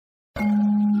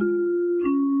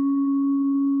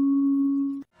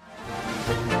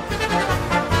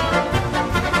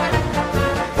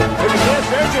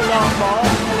long ball.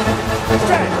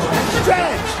 Stretch,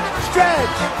 stretch,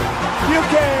 stretch. You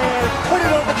can put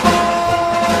it on the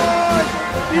board.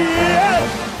 Yes!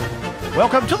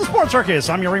 Welcome to the Sports Circus.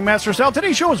 I'm your Ringmaster Sal.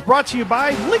 Today's show is brought to you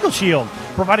by Legal Shield,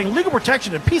 providing legal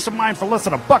protection and peace of mind for less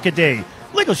than $1 a day.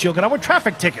 Legal Shield can help with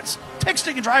traffic tickets,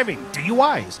 texting and driving,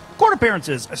 DUIs, court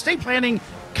appearances, estate planning,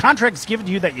 contracts given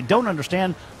to you that you don't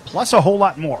understand, plus a whole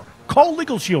lot more. Call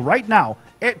Legal Shield right now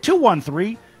at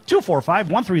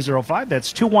 213-245-1305.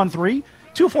 That's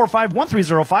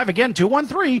 213-245-1305. Again,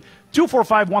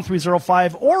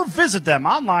 213-245-1305. Or visit them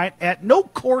online at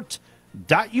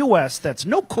nocourt.us. That's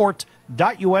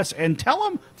nocourt.us. And tell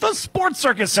them the Sports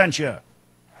Circus sent you. Yes!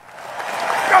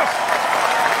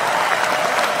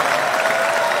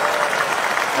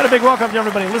 And a big welcome to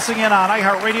everybody listening in on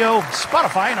iHeartRadio,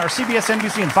 Spotify, and our CBS,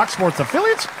 NBC, and Fox Sports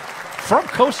affiliates from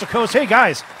coast to coast. Hey,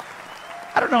 guys,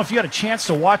 I don't know if you had a chance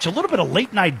to watch a little bit of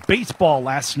late-night baseball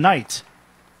last night,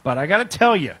 but I got to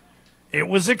tell you, it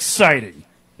was exciting.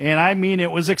 And I mean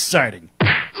it was exciting.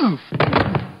 A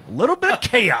little bit of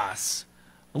chaos.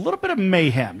 A little bit of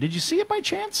mayhem. Did you see it by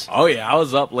chance? Oh, yeah. I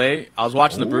was up late. I was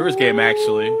watching the Brewers game,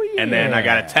 actually. Yeah. And then I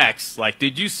got a text. Like,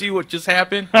 did you see what just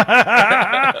happened?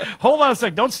 Hold on a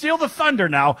sec. Don't steal the thunder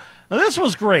now. Now, this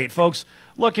was great, folks.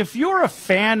 Look, if you're a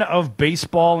fan of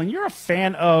baseball and you're a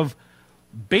fan of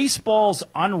baseball's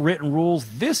unwritten rules,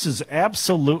 this is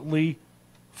absolutely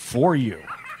for you.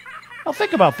 Now,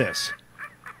 think about this.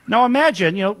 Now,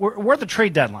 imagine, we're at the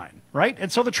trade deadline, right?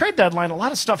 And so the trade deadline, a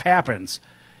lot of stuff happens.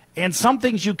 And some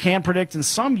things you can predict and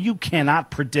some you cannot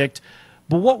predict.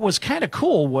 But what was kind of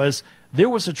cool was there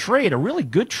was a trade, a really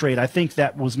good trade, I think,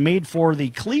 that was made for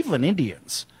the Cleveland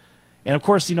Indians. And, of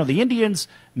course, the Indians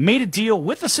made a deal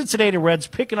with the Cincinnati Reds,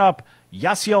 picking up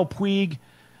Yasiel Puig.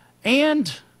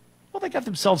 And, well, they got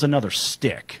themselves another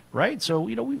stick, right? So,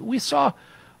 we saw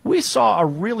a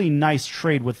really nice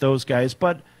trade with those guys.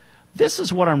 But this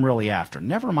is what I'm really after.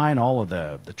 Never mind all of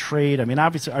the trade. I mean,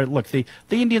 obviously, look, the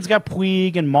Indians got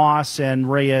Puig and Moss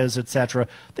and Reyes, etc.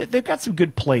 They've got some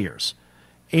good players.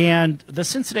 And the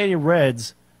Cincinnati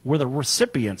Reds were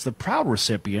the proud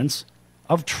recipients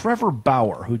of Trevor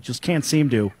Bauer, who just can't seem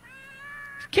to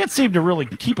really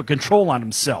keep a control on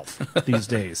himself these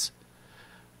days.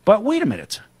 But wait a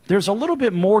minute. There's a little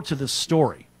bit more to this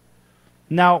story.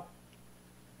 Now,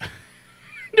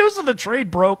 news of the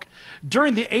trade broke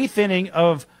during the 8th inning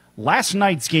of last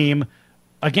night's game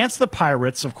against the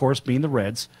Pirates, of course, being the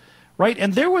Reds, right?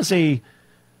 And there's a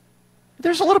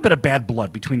little bit of bad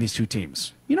blood between these two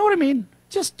teams. You know what I mean?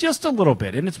 Just a little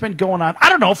bit. And it's been going on, I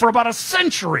don't know, for about a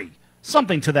century.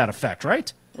 Something to that effect,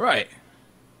 right? Right.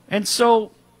 And so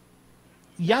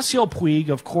Yasiel Puig,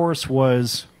 of course,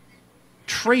 was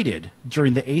traded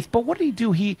during the 8th. But what did he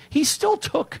do? He still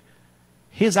took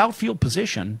his outfield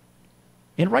position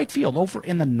in right field over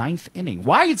in the 9th inning.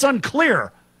 Why? It's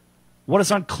unclear. What is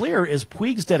unclear is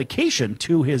Puig's dedication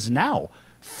to his now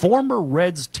former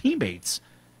Reds teammates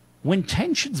when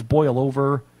tensions boil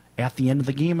over at the end of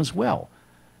the game as well.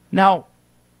 Now,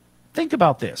 think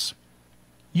about this.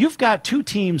 You've got two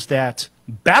teams that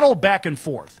battle back and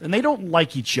forth, and they don't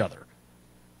like each other.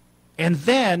 And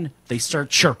then they start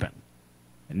chirping.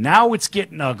 And now it's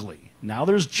getting ugly. Now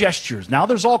there's gestures. Now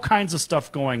there's all kinds of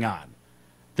stuff going on.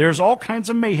 There's all kinds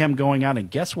of mayhem going on,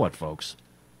 and guess what, folks?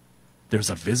 There's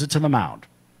a visit to the mound.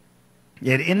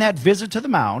 And in that visit to the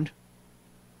mound,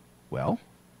 well,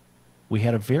 we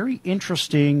had a very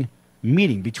interesting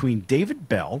meeting between David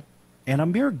Bell and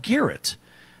Amir Garrett.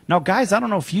 Now, guys, I don't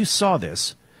know if you saw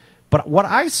this, but what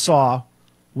I saw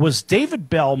was David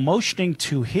Bell motioning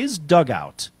to his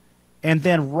dugout, and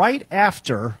then right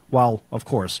after, well, of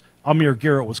course, Amir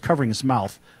Garrett was covering his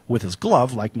mouth with his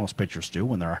glove, like most pitchers do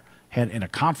when they're in a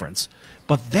conference.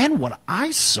 But then what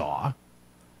I saw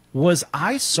was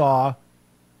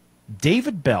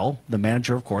David Bell, the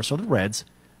manager, of course, of the Reds,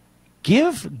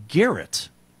 give Garrett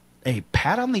a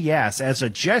pat on the ass as a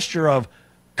gesture of,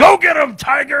 go get him,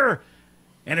 Tiger,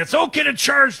 and it's okay to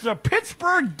charge the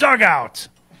Pittsburgh dugout.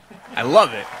 I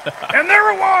love it. And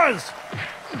there it was.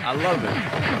 I love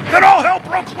it. Then all hell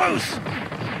broke loose.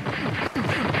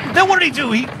 Then what did he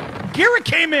do? Garrett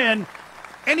came in,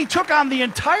 and he took on the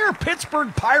entire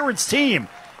Pittsburgh Pirates team.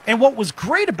 And what was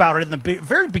great about it in the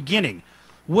very beginning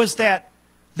was that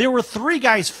there were three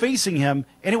guys facing him,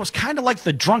 and it was kind of like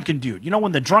the drunken dude. You know,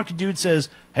 when the drunken dude says,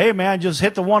 hey, man, just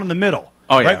hit the one in the middle.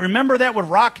 Oh, yeah. Right? Remember that with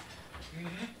Rock?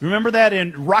 Remember that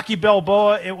in Rocky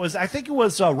Balboa? I think it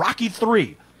was Rocky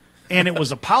III, and it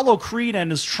was Apollo Creed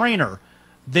and his trainer.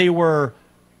 They were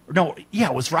No, yeah,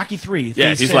 it was Rocky 3. Yeah, They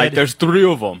he's said, like, there's 3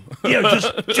 of them. yeah,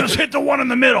 just hit the one in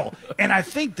the middle. And I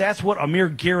think that's what Amir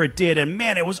Garrett did. And,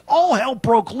 man, it was all hell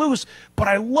broke loose. But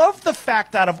I love the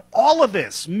fact out of all of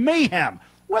this mayhem,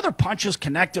 whether punches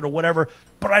connected or whatever,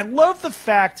 but I love the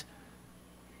fact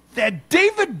that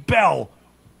David Bell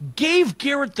gave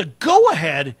Garrett the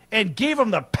go-ahead and gave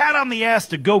him the pat on the ass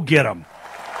to go get him.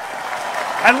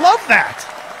 I love that.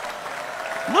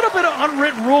 A little bit of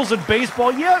unwritten rules in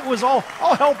baseball. Yeah, it was all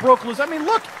hell broke loose. I mean,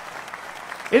 look.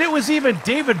 And it was even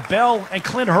David Bell and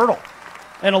Clint Hurdle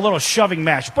in a little shoving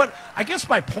match. But I guess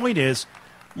my point is,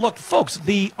 look, folks,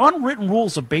 the unwritten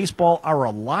rules of baseball are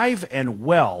alive and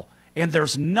well, and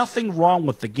there's nothing wrong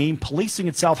with the game policing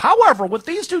itself. However, with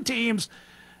these two teams,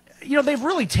 you know, they've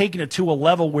really taken it to a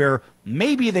level where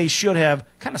maybe they should have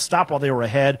kind of stopped while they were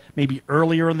ahead, maybe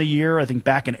earlier in the year. I think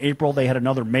back in April they had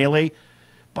another melee.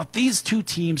 But these two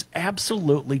teams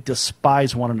absolutely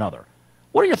despise one another.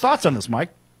 What are your thoughts on this, Mike?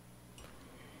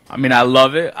 I mean, I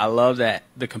love it. I love that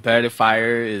the competitive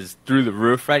fire is through the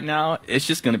roof right now. It's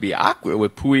just going to be awkward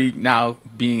with Puig now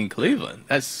being in Cleveland.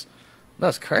 That's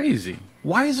crazy.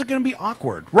 Why is it going to be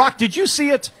awkward? Rock, did you see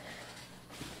it?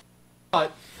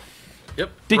 Yep.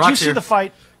 Did Rock's you see here. the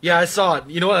fight? Yeah, I saw it.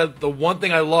 You know what? The one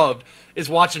thing I loved is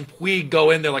watching Puig go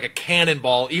in there like a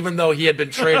cannonball, even though he had been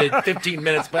traded 15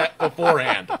 minutes back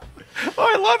beforehand. Oh,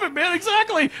 I love it, man.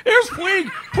 Exactly. Here's Puig.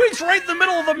 Puig's right in the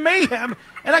middle of the mayhem.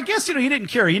 And I guess, you know, he didn't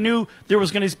care. He knew there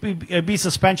was going to be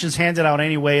suspensions handed out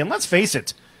anyway. And let's face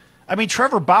it. I mean,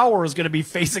 Trevor Bauer is going to be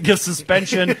facing a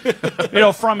suspension, you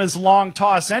know, from his long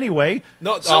toss anyway.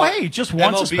 No, so, hey, just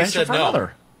one MLB suspension said for no.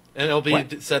 another.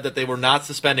 MLB said that they were not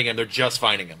suspending him. They're just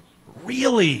fining him.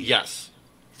 Really? Yes.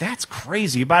 That's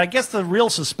crazy. But I guess the real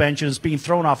suspension is being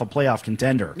thrown off a playoff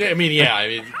contender. I mean,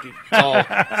 it's all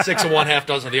 6 of one, half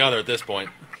dozen of the other at this point.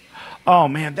 Oh,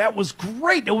 man, that was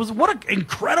great. It was what an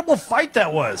incredible fight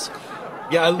that was.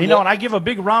 Yeah, You know, and I give a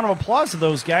big round of applause to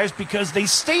those guys because they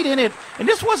stayed in it. And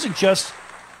this wasn't just,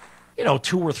 you know,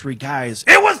 2 or 3 guys.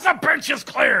 It was the benches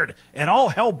cleared, and all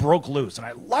hell broke loose. And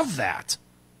I love that.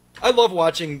 I love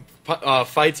watching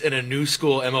fights in a new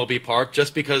school MLB park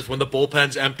just because when the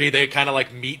bullpen's empty, they kind of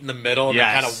like meet in the middle and they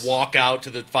kind of walk out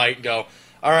to the fight and go,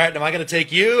 all right, am I going to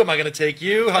take you? Am I going to take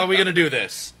you? How are we going to do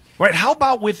this? Right, how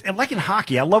about and like in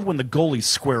hockey, I love when the goalies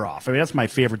square off. I mean, that's my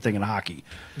favorite thing in hockey.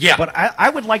 Yeah. But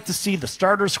I would like to see the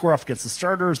starters square off against the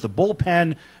starters, the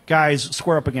bullpen guys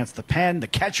square up against the pen, the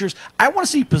catchers. I want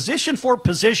to see position for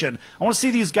position. I want to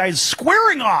see these guys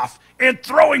squaring off and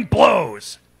throwing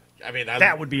blows. I mean,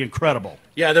 That would be incredible.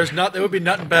 Yeah, there would be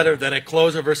nothing better than a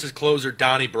closer versus closer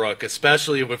Donnybrook,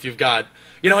 especially if you've got,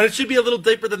 you know, and it should be a little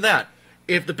deeper than that.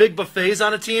 If the big buffet's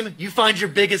on a team, you find your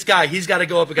biggest guy. He's got to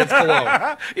go up against Cologne.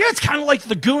 Yeah, it's kind of like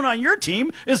the goon on your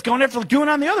team is going after the goon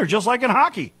on the other, just like in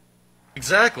hockey.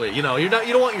 Exactly. You know, you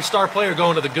don't want your star player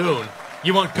going to the goon.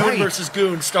 You want goon versus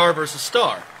goon, star versus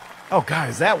star. Oh,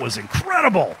 guys, that was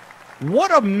incredible.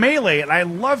 What a melee, and I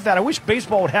love that. I wish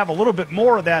baseball would have a little bit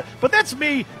more of that, but that's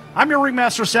me. I'm your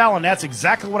Ringmaster Sal, and that's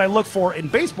exactly what I look for in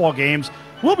baseball games.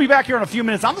 We'll be back here in a few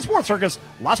minutes on the Sports Circus.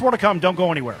 Lots more to come. Don't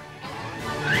go anywhere.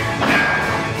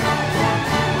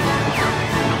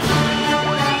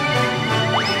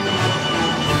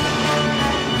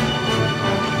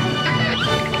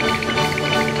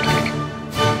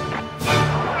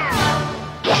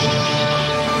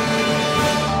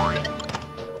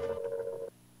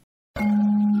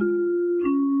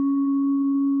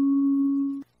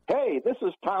 Hey, this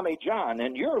is Tommy John,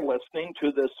 and you're listening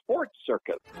to the Sports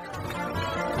Circus. You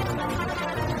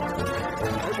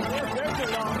can put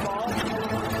it on the board.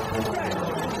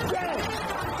 Yes.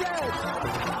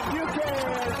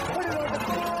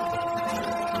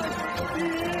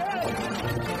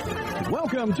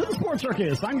 Welcome to the Sports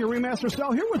Circus. I'm your Ringmaster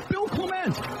Sal here with Bill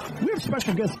Clement. We have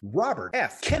special guests Robert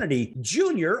F. Kennedy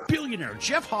Jr., billionaire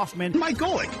Jeff Hoffman, Mike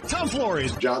Golick, Tom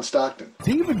Flores, John Stockton,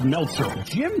 David Meltzer,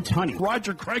 Jim Tunney,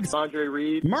 Roger Craig, Andre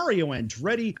Reed, Mario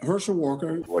Andretti, Herschel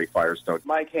Walker, Roy Firestone,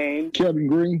 Mike Haynes, Kevin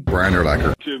Green, Brian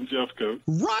Urlacher, Jim Jeffcoat,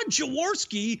 Rod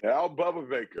Jaworski, Al Bubba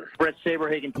Baker, Brett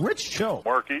Saberhagen, Rich Cho,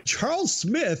 Markey, Charles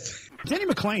Smith, Danny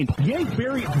McClain, Yank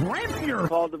Barry, Grant Fuhrer,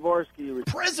 Paul Dvorsky,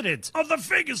 President of the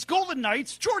Vegas Golden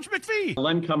Knights, George McPhee,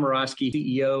 Len Komorowski,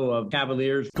 CEO of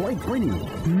Cavaliers, Dwight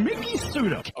Greenwood, Mickey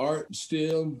Studa, Art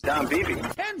Steele, Tom Beebe,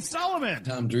 Ken Solomon,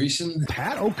 Tom Dreesen,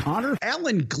 Pat O'Connor,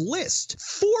 Alan Glist,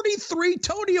 43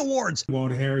 Tony Awards,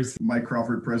 Walt Harris, Mike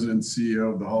Crawford, President and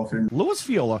CEO of the Hall of Fame, Louis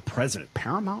Viola, President,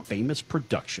 Paramount Famous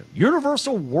Production,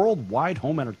 Universal Worldwide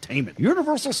Home Entertainment,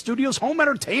 Universal Studios Home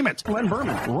Entertainment, Glenn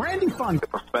Berman, Randy Fun,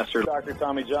 Professor Dr.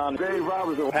 Tommy John, Dave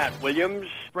Robertson, Pat Williams,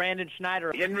 Brandon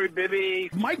Schneider, Henry Bibby,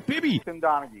 Mike Bibby, Tim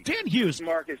Donaghy, Dan Hughes,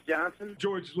 Marcus Johnson,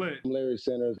 George Lynn, Larry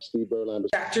Sanders, Steve Berlander,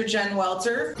 Dr. Jen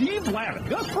Welter, Steve Lavin,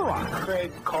 Gus Farrar,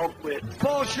 Craig Colquitt,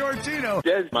 Paul Shortino.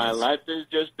 My life is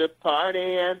just a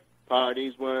party and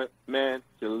parties weren't meant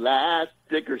to last.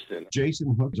 Dickerson.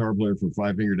 Jason Hook, guitar player for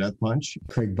Five Finger Death Punch.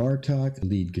 Craig Bartok,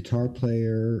 lead guitar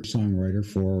player, songwriter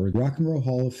for Rock and Roll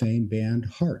Hall of Fame band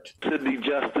Heart. Sidney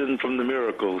Justin from the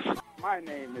Miracles. My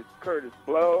name is Curtis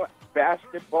Blow.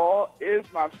 Basketball is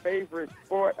my favorite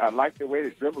sport. I like the way they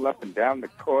dribble up and down the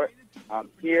court. I'm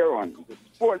here on the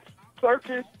Sports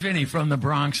Circus. Vinny from the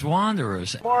Bronx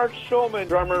Wanderers. Mark Schulman,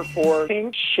 drummer for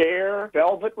Pink, Cher,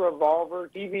 Velvet Revolver,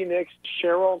 Stevie Nicks,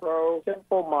 Sheryl Crow,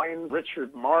 Simple Minds,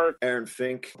 Richard Mark, Aaron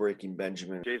Fink, Breaking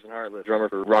Benjamin, Jason Hartlett, drummer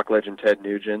for rock legend Ted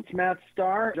Nugent, Matt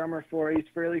Starr, drummer for Ace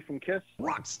Frehley from Kiss,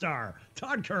 Rockstar,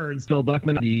 Todd Kearns, Phil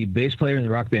Buckman, the bass player in the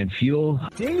rock band Fuel,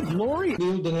 Dave Laurie,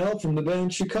 Neil Donnell from the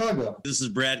band Chicago. This is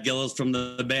Brad Gillis from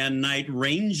the band Night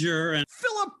Ranger, and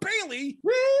Philip Bailey,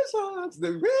 Reasons,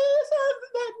 the reasons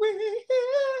that we're here.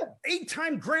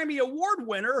 8-time Grammy Award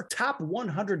winner, top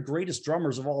 100 greatest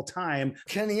drummers of all time.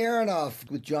 Kenny Aronoff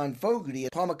with John Fogerty,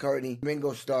 Paul McCartney,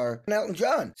 Ringo Starr, Elton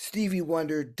John, Stevie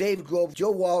Wonder, Dave Grohl,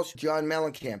 Joe Walsh, John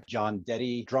Mellencamp. John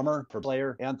Deddy, drummer for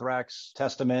Player, Anthrax,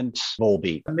 Testament,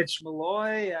 Volbeat. Mitch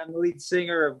Malloy, I'm the lead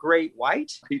singer of Great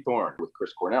White. Pete Thorne with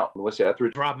Chris Cornell, Melissa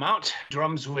Etheridge, Rob Mount,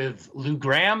 drums with Lou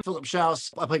Graham, Philip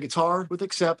Schaus, I play guitar with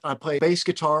Accept, I play bass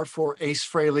guitar for Ace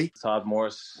Frehley, Todd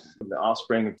Morris from The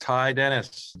Offspring, Ty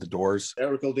Dennis, The Doors,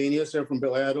 Eric Aldenius from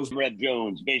Bill Adams, Red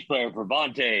Jones, bass player for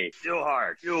Vontae,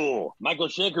 Steelheart, Fuel, Michael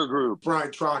Shaker Group,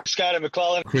 Brian Trock, Scotty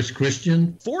McClellan, Chris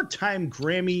Christian, 4-time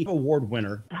Grammy Award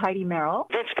winner, Heidi Merrill,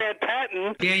 Vince Van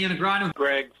Patten, Daniel Negreanu,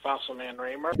 Greg Fossilman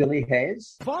Raymer, Billy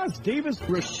Hayes, Foz Davis,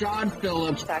 Rashad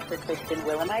Phillips, Dr. Kristen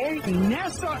Willemeyer,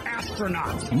 NASA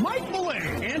astronauts, Mike Mullane,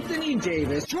 Anthony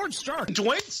Davis, George Stark,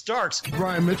 Dwayne Starks,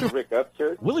 Brian Mitchell, Rick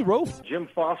Upchurch, Willie Rofe, Jim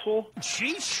Fossil,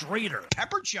 Chief Schrader,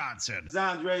 Pepper Johnson,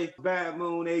 Andre Bad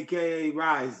Moon, a.k.a.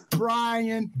 Rise,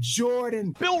 Brian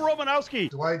Jordan, Bill Romanowski,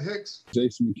 Dwight Hicks,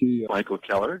 Jason McKee, Michael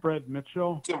Keller, Fred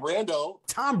Mitchell, Tim Rando,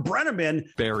 Tom Brenneman,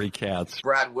 Barry Katz,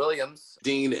 Brad Williams,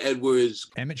 Dean Edwards,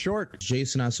 Emmett Short,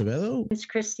 Jason Acevedo, Miss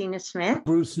Christina Smith,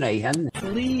 Bruce Nahan,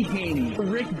 Lee Haney,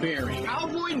 Rick Barry,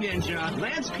 Cowboy Ninja,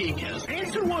 Lance Pekas,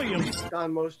 Andrew Williams,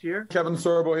 Don Most here, Kevin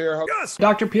Sorbo here, yes,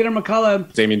 Dr. Peter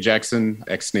McCullough, Damian Jackson,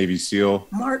 ex-Navy SEAL,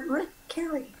 Margaret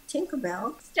Carey,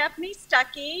 Tinkerbell, Stephanie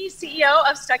Stuckey, CEO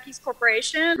of Stuckey's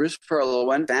Corporation. Christopher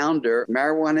Lowen, founder,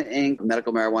 Marijuana Inc.,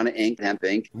 Medical Marijuana Inc., Hemp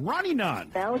Inc. Ronnie Nunn,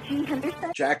 Belgie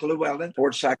Henderson, Jack Llewellyn,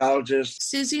 sports psychologist,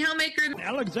 Susie Helmaker,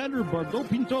 Alexander Bardot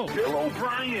Pinto, Bill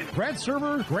O'Brien, Brad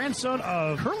Server, grandson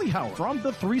of Curly Howard from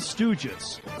the Three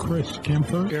Stooges, Chris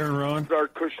Kemper, Aaron Rowan,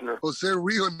 Art Kushner, Jose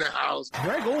Rio in the house,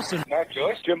 Greg Olson, Matt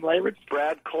Joyce, Jim Leyritz,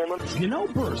 Brad Coleman,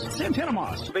 Burst, Santana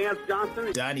Moss, Vance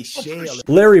Johnson, Donnie Shale,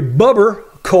 Larry Bubber,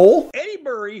 Cole, Eddie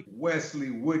Murray,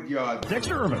 Wesley Woodyard,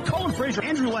 Dexter Irvin, Colin Fraser,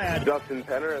 Andrew Ladd, Dustin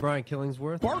Penner, Brian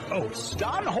Killingsworth, Bart Oates,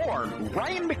 Don Horn,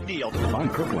 Ryan McNeil, Von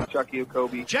Kirkland, Chucky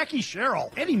Okobe, Jackie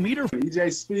Sherrill, Eddie Meter,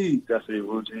 EJ Speed, Jesse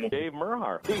Woodsy, Dave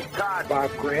Murhar, Steve Todd,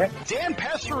 Bob Grant, Dan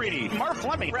Pastorini, Mark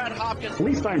Fleming, Brad Hopkins,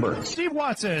 Lee Steinberg, Steve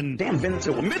Watson, Dan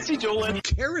Vincent, Mitzi Dolan,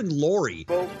 Karen Laurie,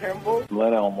 Bo Campbell,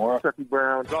 Glenn Elmore, Chucky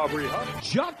Brown, Aubrey Hunt,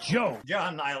 Chuck Jones,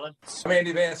 John Nyland,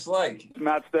 Randy Van Slyke,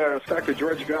 Matt Starr, Dr.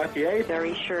 George Gauthier,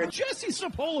 Barry Sher, Jesse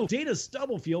Sapolo, Dana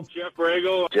Stubblefield, Jeff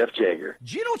Rago, Jeff Jagger,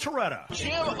 Gino Toretta,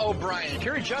 Jim O'Brien,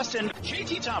 Kerry Justin,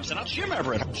 JT Thompson, Jim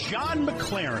Everett, John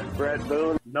McLaren, Brad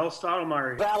Boone, Mel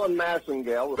Stottlemyre, Alan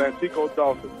Massengale, Vantico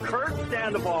Dolphin, Kurt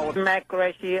Sandoval, Matt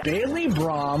Greshia, Bailey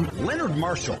Brom, Leonard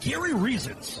Marshall, Gary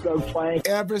Reasons, Doug Plank,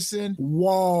 Everson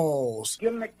Walls,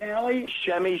 Jim McNally,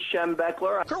 Shemmy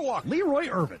Schembeckler, Kerwalk, Leroy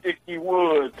Irvin, Icky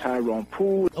Wood, Tyrone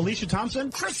Poole, Alicia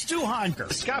Thompson, Chris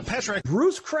Stuhanker, Scott Petrick,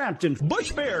 Bruce Crampton,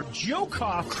 Butch Baird, Joe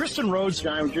Koff, Kristen Rhodes,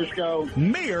 John Jusco,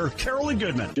 Mayor Carolyn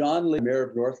Goodman, John Lee, Mayor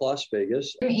of North Las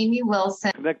Vegas, Amy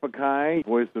Wilson, Nick Bakay,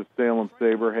 voice of Salem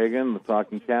Saberhagen, the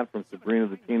talking cat from Sabrina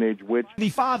the Teenage Witch, the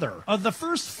father of the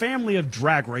first family of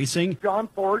drag racing, John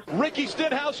Ford, Ricky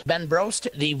Stenhouse, Ben Brost,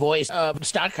 the voice of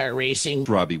stock car racing,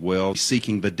 Robbie Wells,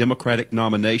 seeking the Democratic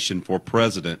nomination for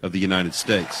President of the United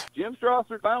States, Jim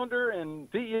Strasser, founder and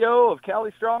CEO of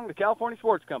Cali Strong, the California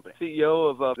Sports Company,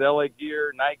 CEO of LA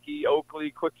Gear, Nike,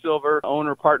 Oakley, Quicksilver,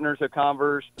 owner partners at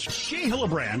Converse, Shea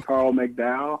Hillebrand, Carl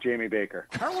McDowell, Jamie Baker,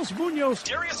 Carlos Munoz,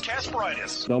 Darius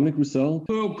Kasparidis, Dominic Rousseau,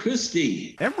 Pearl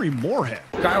Christie, Emery Moorhead,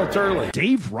 Kyle Turley.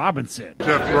 Dave Robinson.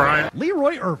 Jeff Bryant.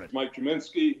 Leroy Irvin. Mike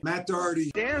Truminski. Matt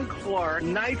Doherty. Dan Clark,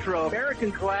 Nitro, American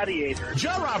Gladiator.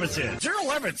 Joe Robinson.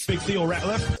 Daryl Evans. Big Theo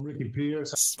Ratliff. Ricky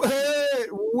Pierce. Hey,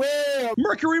 well.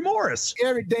 Mercury Morris.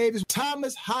 Eric Davis.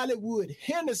 Thomas Hollywood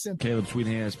Henderson. Caleb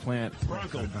Sweethands Plant.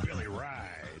 Bronco Billy Ride.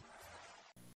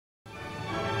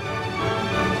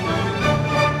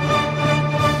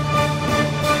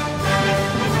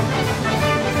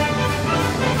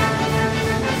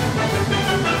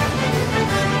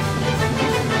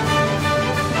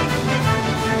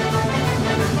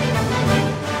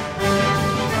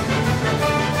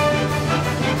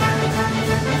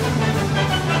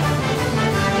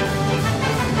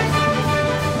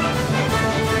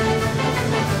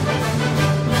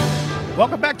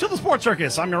 Welcome back to the Sports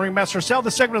Circus. I'm your Ringmaster Sal.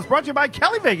 This segment is brought to you by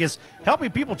Cali Vegas, helping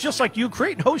people just like you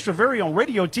create and host your very own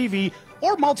radio, TV,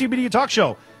 or multimedia talk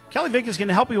show. Cali Vegas is going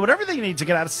to help you with everything you need to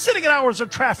get out of sitting in hours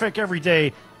of traffic every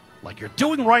day, like you're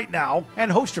doing right now,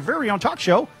 and host your very own talk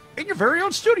show in your very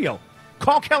own studio.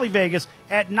 Call Cali Vegas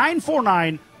at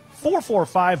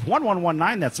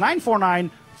 949-445-1119. That's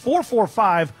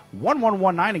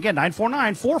 949-445-1119. Again,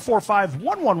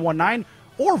 949-445-1119.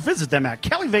 Or visit them at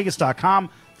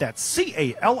CaliVegas.com. That's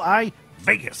CALI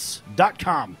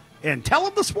Vegas.com. And tell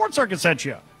them the Sports Circus sent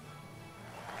you.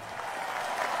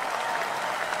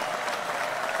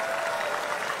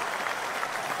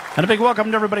 And a big welcome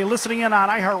to everybody listening in on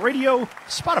iHeartRadio,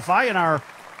 Spotify, and our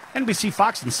NBC,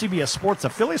 Fox, and CBS Sports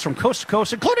affiliates from coast to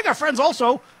coast, including our friends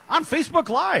also on Facebook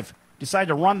Live. Decided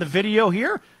to run the video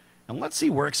here. And let's see,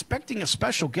 we're expecting a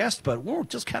special guest, but we're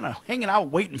just kind of hanging out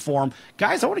waiting for him.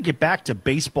 Guys, I want to get back to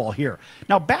baseball here.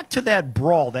 Now, back to that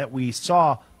brawl that we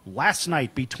saw last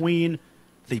night between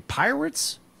the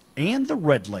Pirates and the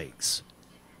Redlegs.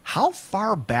 How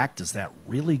far back does that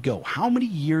really go? How many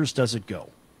years does it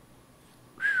go?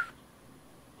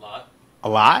 A lot. A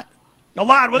lot? A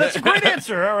lot. Well, that's a great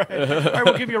answer. All right. All right,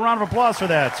 we'll give you a round of applause for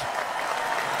that.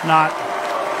 Not.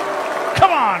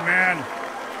 Come on, man.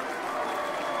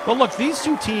 But look, these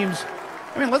two teams,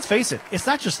 I mean, let's face it, it's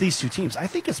not just these two teams. I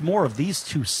think it's more of these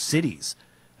two cities.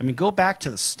 I mean, go back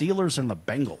to the Steelers and the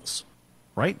Bengals,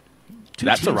 right?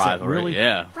 That's a rivalry, really,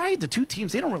 yeah. Right, the two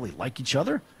teams, they don't really like each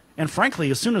other. And frankly,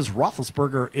 as soon as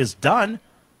Roethlisberger is done,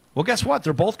 well, guess what?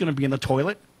 They're both going to be in the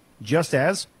toilet, just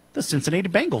as the Cincinnati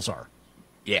Bengals are.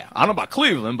 Yeah, I don't know about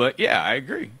Cleveland, but yeah, I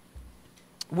agree.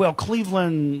 Well,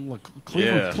 Cleveland's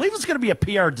going to be a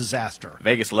PR disaster.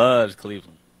 Vegas loves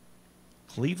Cleveland.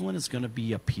 Cleveland is going to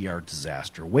be a PR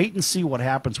disaster. Wait and see what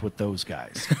happens with those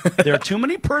guys. There are too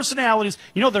many personalities.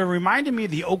 You know, they're reminding me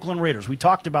of the Oakland Raiders. We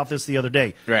talked about this the other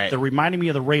day. Right. They're reminding me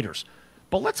of the Raiders.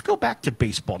 But let's go back to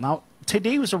baseball. Now,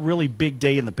 today was a really big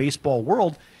day in the baseball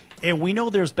world, and we know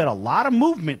there's been a lot of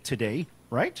movement today,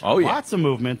 right? Oh, yeah. Lots of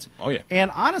movement. Oh, yeah.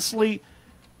 And honestly,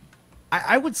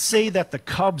 I would say that the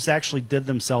Cubs actually did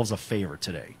themselves a favor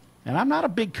today. And I'm not a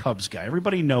big Cubs guy.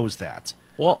 Everybody knows that.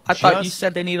 Well, I thought you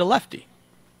said they need a lefty.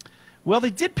 Well,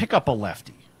 they did pick up a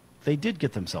lefty. They did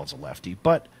get themselves a lefty,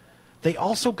 but they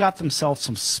also got themselves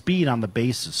some speed on the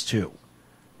bases, too.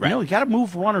 Right. You know, you got to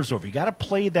move runners over. You got to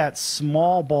play that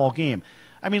small ball game.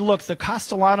 I mean, look, the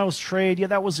Castellanos trade, yeah,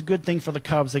 that was a good thing for the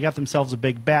Cubs. They got themselves a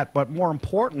big bat, but more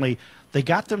importantly, they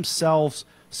got themselves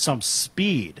some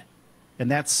speed,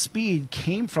 and that speed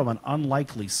came from an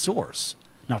unlikely source.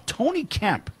 Now, Tony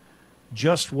Kemp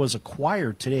just was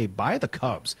acquired today by the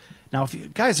Cubs. Now,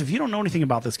 if you don't know anything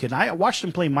about this kid, I watched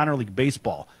him play minor league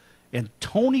baseball, and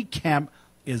Tony Kemp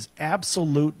is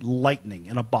absolute lightning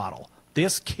in a bottle.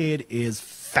 This kid is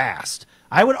fast.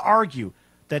 I would argue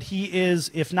that he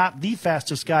is, if not the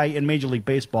fastest guy in Major League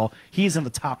Baseball, he's in the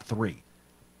top 3. Do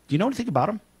you know anything about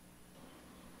him?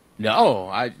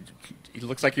 No, he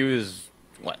looks like he was,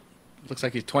 what? Looks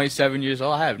like he's 27 years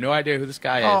old. I have no idea who this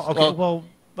guy is. Oh, okay, well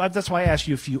that's why I asked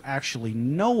you if you actually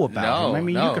know about him. I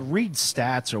mean, no. You could read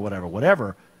stats or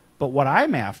whatever. But what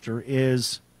I'm after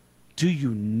is, do you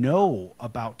know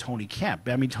about Tony Kemp?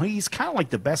 I mean, he's kind of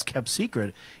like the best kept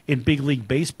secret in big league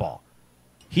baseball.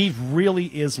 He really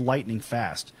is lightning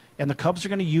fast. And the Cubs are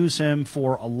going to use him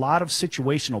for a lot of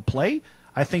situational play.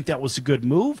 I think that was a good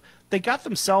move. They got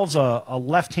themselves a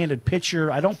left-handed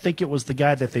pitcher. I don't think it was the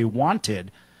guy that they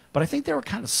wanted, but I think they were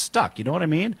kind of stuck. You know what I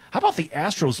mean? How about the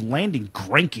Astros landing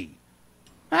Greinke?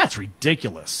 That's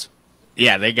ridiculous.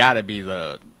 Yeah, they got to be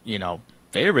the,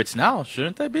 favorites now,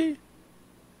 shouldn't they be?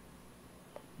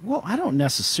 Well, I don't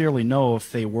necessarily know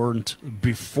if they weren't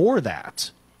before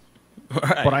that.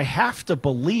 Right. But I have to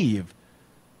believe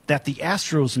that the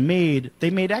Astros made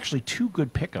actually 2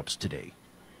 good pickups today.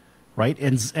 right?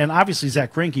 And obviously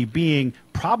Zach Greinke being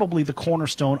probably the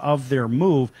cornerstone of their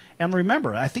move. And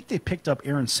remember, I think they picked up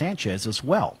Aaron Sanchez as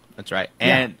well. That's right.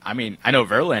 And, I mean, I know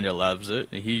Verlander loves it.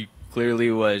 He clearly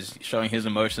was showing his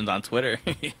emotions on Twitter.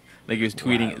 Like he was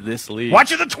tweeting this league.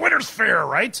 Watching the Twitter sphere,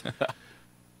 right?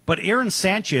 But Aaron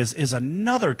Sanchez is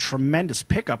another tremendous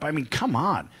pickup. I mean, come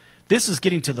on. This is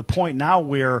getting to the point now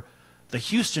where the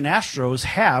Houston Astros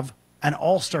have an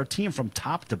all-star team from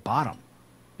top to bottom.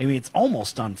 I mean, it's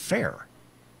almost unfair.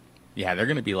 Yeah, they're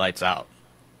going to be lights out.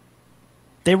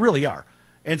 They really are.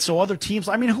 And so other teams,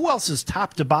 I mean, who else is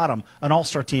top to bottom an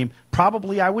all-star team?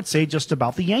 Probably, I would say, just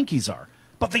about the Yankees are.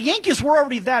 But the Yankees were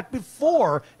already that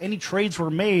before any trades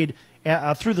were made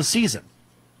through the season.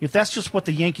 If that's just what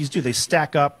the Yankees do, they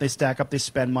stack up, they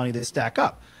spend money, they stack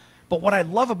up. But what I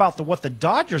love about what the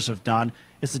Dodgers have done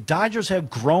is the Dodgers have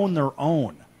grown their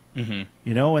own. Mm-hmm.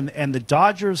 You know, and the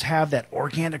Dodgers have that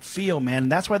organic feel, man.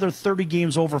 And that's why they're 30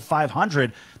 games over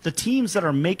 500. The teams that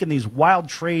are making these wild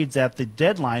trades at the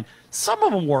deadline, some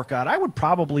of them work out. I would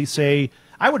probably say,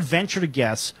 I would venture to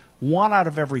guess, 1 out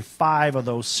of every 5 of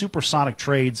those supersonic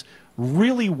trades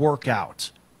really work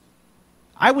out.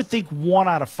 I would think 1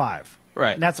 out of 5.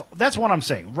 Right. And that's what I'm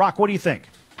saying. Rock, what do you think?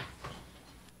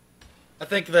 I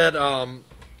think that,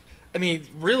 I mean,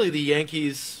 really the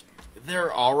Yankees,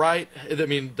 they're all right. I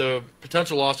mean, the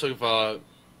potential loss of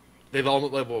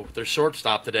their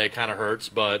shortstop today kind of hurts,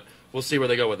 but we'll see where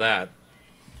they go with that.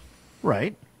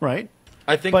 Right.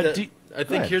 I think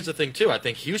here's the thing too. I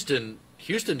think Houston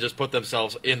just put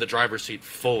themselves in the driver's seat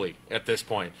fully at this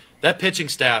point. That pitching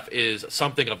staff is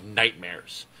something of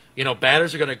nightmares. You know,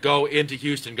 batters are going to go into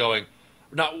Houston going,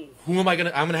 "Now, who am I going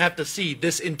to? I'm going to have to see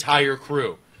this entire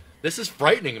crew." This is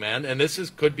frightening, man, and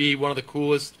could be one of the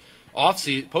coolest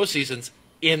postseasons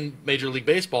in Major League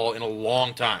Baseball in a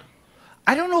long time.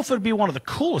 I don't know if it would be one of the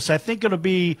coolest. I think it'll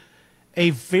be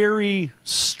a very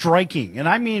striking, and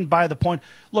I mean by the point,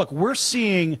 look, we're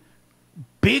seeing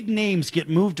big names get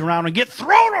moved around and get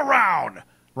thrown around,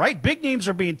 right? Big names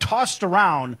are being tossed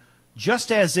around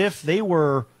just as if they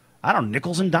were, I don't know,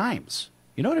 nickels and dimes.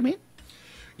 You know what I mean?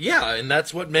 Yeah, and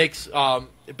that's what makes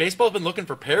baseball's been looking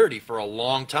for parity for a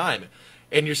long time.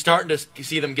 And you're starting to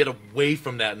see them get away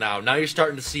from that now. Now you're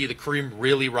starting to see the cream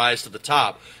really rise to the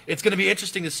top. It's going to be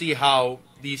interesting to see how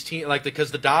these teams,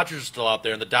 because the Dodgers are still out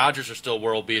there and the Dodgers are still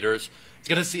world beaters.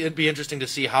 It'd be interesting to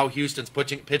see how Houston's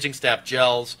pitching staff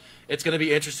gels. It's going to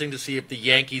be interesting to see if the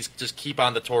Yankees just keep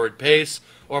on the torrid pace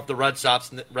or if the Red Sox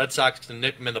can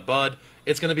nip them in the bud.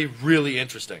 It's going to be really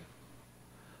interesting.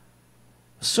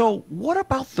 So what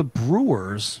about the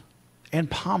Brewers and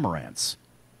Pomerantz?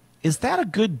 Is that a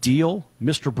good deal,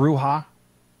 Mr. Bruja?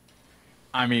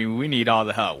 I mean, we need all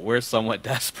the help. We're somewhat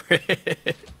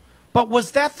desperate. But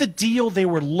was that the deal they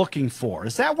were looking for?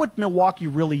 Is that what Milwaukee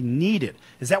really needed?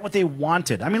 Is that what they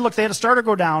wanted? I mean, look, they had a starter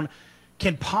go down.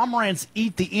 Can Pomerantz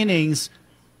eat the innings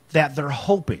that they're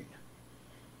hoping?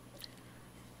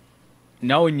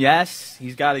 No and yes.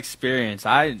 He's got experience.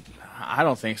 I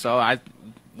don't think so.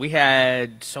 We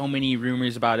had so many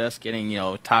rumors about us getting,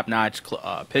 top-notch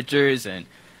pitchers, and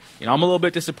I'm a little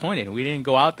bit disappointed. We didn't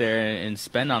go out there and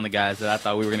spend on the guys that I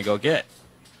thought we were going to go get.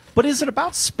 But is it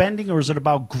about spending, or is it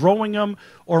about growing them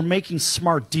or making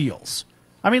smart deals?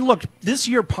 I mean, look, this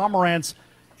year Pomerantz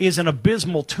is an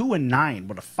abysmal 2-9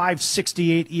 with a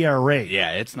 5.68 ERA.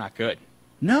 Yeah, it's not good.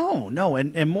 No,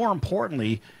 and more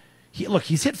importantly,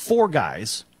 he's hit 4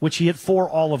 guys, which he hit 4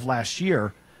 all of last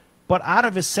year. But out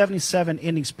of his 77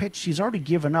 innings pitched, he's already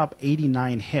given up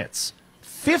 89 hits.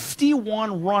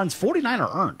 51 runs, 49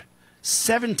 are earned,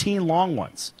 17 long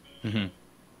ones. Mm-hmm.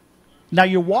 Now,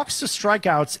 your walks to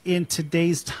strikeouts in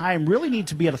today's time really need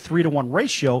to be at a 3-to-1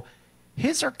 ratio.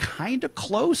 His are kind of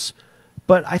close,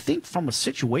 but I think from a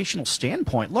situational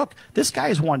standpoint, look, this guy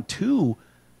has won 2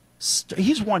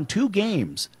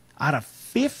 games out of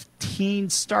 15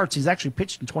 starts. He's actually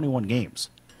pitched in 21 games.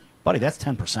 Buddy, that's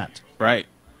 10%. Right.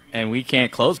 And we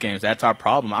can't close games. That's our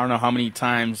problem. I don't know how many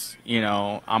times,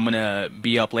 I'm going to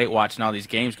be up late watching all these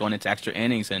games going into extra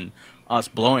innings and us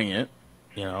blowing it,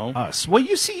 Us. Well,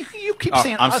 you see, you keep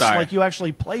saying I'm us sorry. like you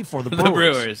actually play for the Brewers. The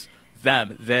Brewers.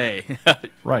 Them. They.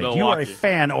 Right. Milwaukee. You are a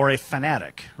fan or a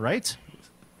fanatic, right?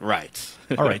 Right.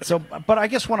 All right. So, but I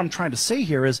guess what I'm trying to say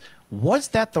here is, was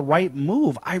that the right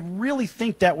move? I really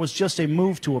think that was just a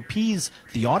move to appease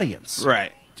the audience.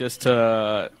 Right. Just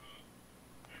to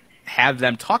have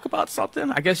them talk about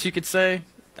something, I guess you could say.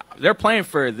 They're playing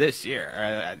for this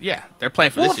year. Yeah, they're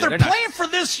playing for this year. Well, if they're playing for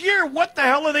this year, what the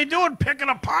hell are they doing picking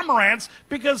up Pomerantz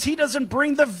because he doesn't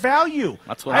bring the value?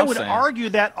 That's what I I'm would saying. argue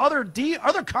that other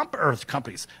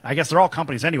companies, I guess they're all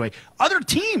companies anyway, other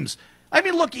teams. I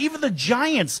mean, look, even the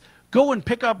Giants go and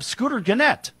pick up Scooter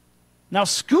Gannett. Now,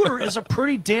 Scooter is a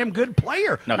pretty damn good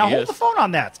player. No, now, he hold is. the phone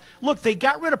on that. Look, they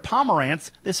got rid of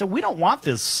Pomerantz. They said, we don't want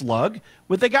this slug.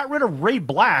 But they got rid of Ray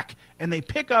Black, and they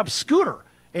pick up Scooter.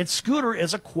 And Scooter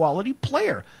is a quality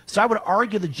player. So I would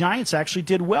argue the Giants actually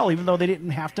did well, even though they didn't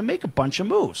have to make a bunch of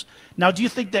moves. Now, do you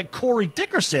think that Corey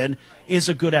Dickerson is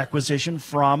a good acquisition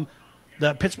from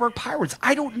the Pittsburgh Pirates?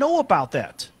 I don't know about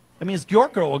that. I mean, is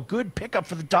Yorko a good pickup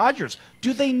for the Dodgers?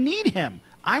 Do they need him?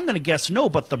 I'm going to guess no,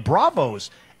 but the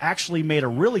Bravos actually made a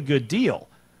really good deal.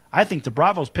 I think the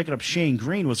Bravos picking up Shane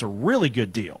Green was a really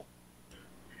good deal.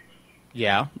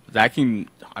 Yeah, that can,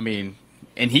 I mean,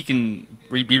 and he can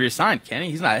be re-signed, can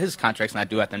he? His contract's not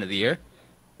due at the end of the year.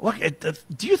 Look,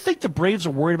 do you think the Braves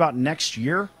are worried about next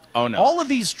year? Oh, no. All of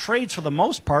these trades, for the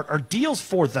most part, are deals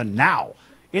for the now.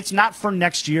 It's not for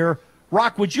next year.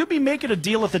 Rock, would you be making a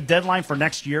deal at the deadline for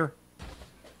next year?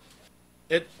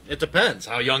 It depends.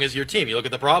 How young is your team? You look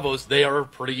at the Bravos, they are a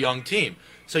pretty young team.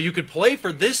 So you could play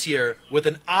for this year with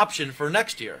an option for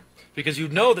next year because you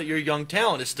know that your young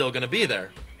talent is still going to be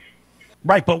there.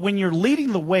 Right, but when you're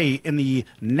leading the way in the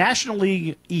National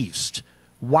League East,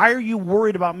 why are you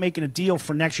worried about making a deal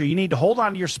for next year? You need to hold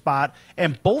on to your spot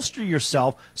and bolster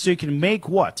yourself so you can make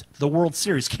what? The World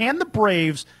Series. Can the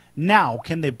Braves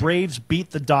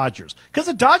beat the Dodgers? Because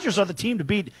the Dodgers are the team to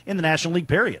beat in the National League,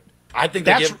 period. I think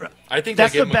that's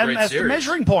the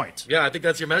measuring point. Yeah, I think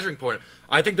that's your measuring point.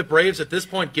 I think the Braves at this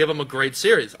point give them a great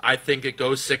series. I think it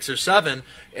goes 6 or 7,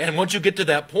 and once you get to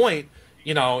that point,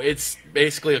 you know, it's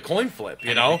basically a coin flip,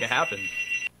 you know? It happened.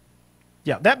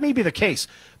 Yeah, that may be the case.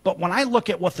 But when I look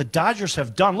at what the Dodgers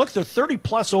have done, look, they're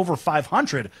 30-plus over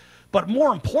 500. But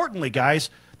more importantly, guys,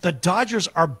 the Dodgers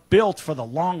are built for the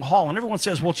long haul. And everyone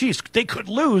says, well, geez, they could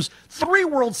lose 3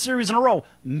 World Series in a row.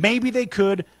 Maybe they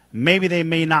could. Maybe they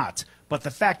may not. But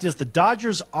the fact is the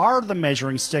Dodgers are the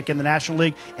measuring stick in the National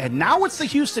League. And now it's the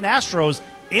Houston Astros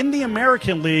in the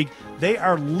American League. They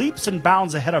are leaps and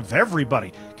bounds ahead of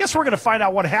everybody. Guess we're going to find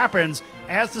out what happens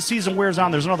as the season wears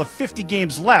on. There's another 50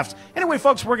 games left. Anyway,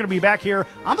 folks, we're going to be back here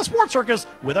on the Sports Circus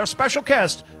with our special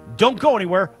guest. Don't go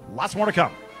anywhere. Lots more to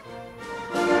come.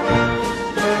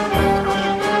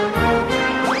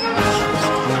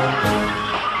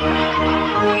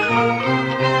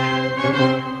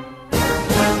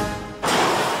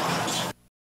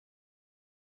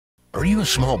 Are you a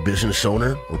small business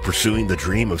owner or pursuing the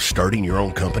dream of starting your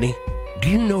own company? Do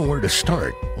you know where to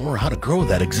start or how to grow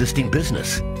that existing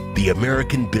business? The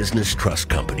American Business Trust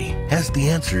Company has the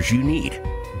answers you need.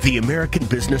 The American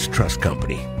Business Trust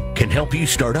Company can help you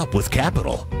start up with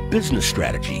capital, business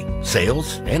strategy,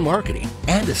 sales, and marketing,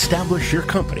 and establish your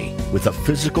company with a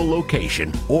physical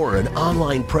location or an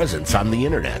online presence on the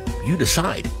internet. You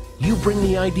decide. You bring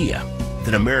the idea.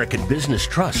 Then American Business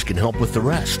Trust can help with the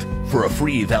rest. For a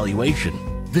free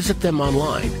evaluation, visit them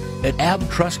online at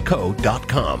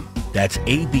abtrustco.com. That's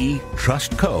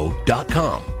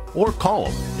abtrustco.com. Or call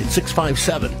them at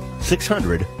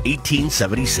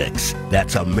 657-600-1876.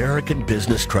 That's American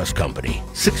Business Trust Company.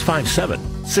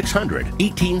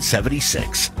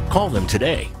 657-600-1876. Call them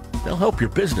today. They'll help your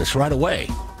business right away.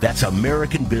 That's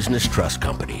American Business Trust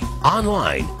Company.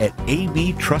 Online at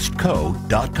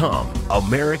abtrustco.com.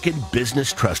 American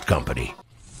Business Trust Company.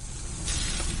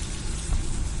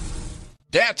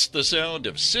 That's the sound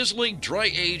of sizzling,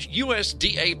 dry-aged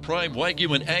USDA Prime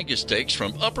Wagyu and Angus steaks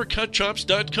from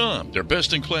UppercutChops.com. Their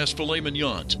best-in-class filet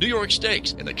mignons, New York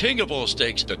steaks, and the king of all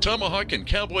steaks, the tomahawk and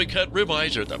cowboy cut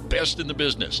ribeyes are the best in the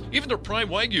business. Even their Prime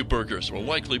Wagyu burgers will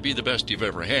likely be the best you've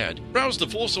ever had. Browse the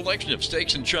full selection of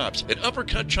steaks and chops at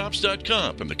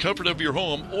UppercutChops.com from the comfort of your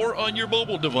home or on your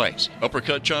mobile device.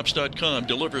 UppercutChops.com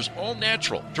delivers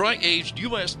all-natural, dry-aged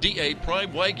USDA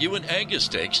Prime Wagyu and Angus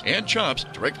steaks and chops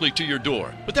directly to your door,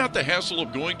 without the hassle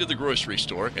of going to the grocery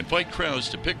store and fight crowds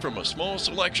to pick from a small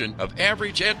selection of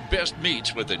average and best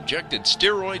meats with injected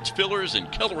steroids, fillers,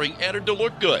 and coloring added to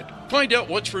look good. Find out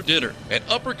what's for dinner at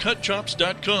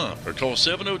UppercutChops.com or call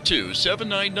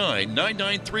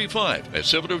 702-799-9935.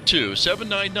 That's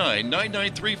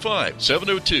 702-799-9935.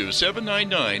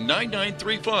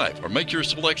 702-799-9935. Or make your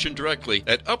selection directly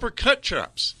at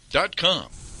UppercutChops.com.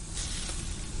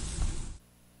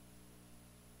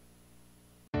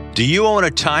 Do you own a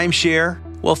timeshare?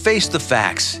 Well, face the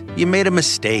facts. You made a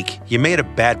mistake. You made a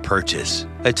bad purchase.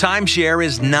 A timeshare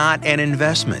is not an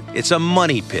investment. It's a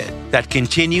money pit that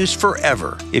continues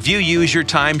forever. If you use your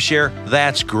timeshare,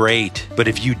 that's great. But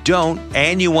if you don't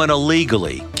and you want to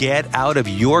legally get out of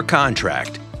your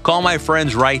contract, call my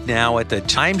friends right now at the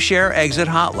Timeshare Exit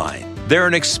Hotline. They're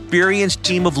an experienced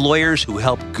team of lawyers who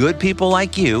help good people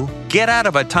like you get out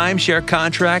of a timeshare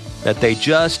contract that they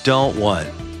just don't want.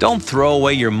 Don't throw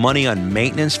away your money on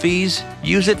maintenance fees.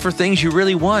 Use it for things you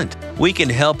really want. We can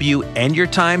help you end your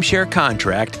timeshare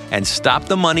contract and stop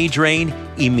the money drain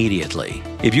immediately.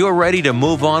 If you're ready to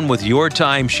move on with your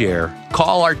timeshare,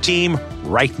 call our team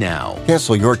right now.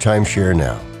 Cancel your timeshare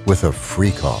now with a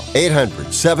free call.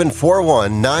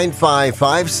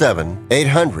 800-741-9557.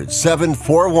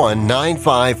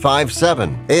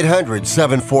 800-741-9557.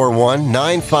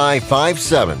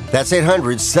 800-741-9557. That's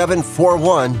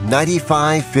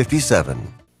 800-741-9557.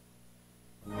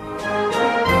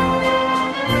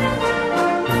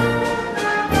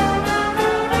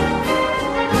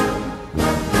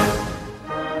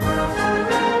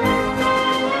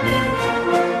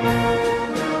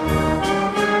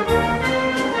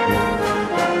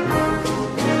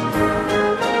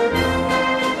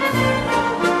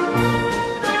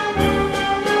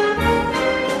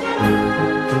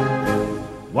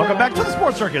 Welcome back to the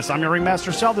Sports Circus. I'm your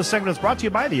Ringmaster Sal. This segment is brought to you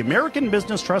by the American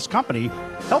Business Trust Company,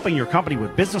 helping your company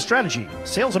with business strategy,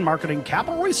 sales and marketing,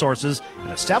 capital resources,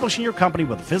 and establishing your company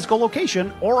with a physical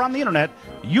location or on the internet.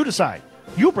 You decide.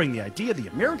 You bring the idea. The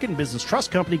American Business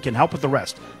Trust Company can help with the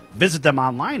rest. Visit them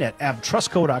online at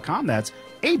abtrustco.com. That's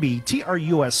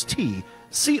ABTRUST.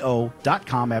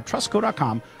 co.com,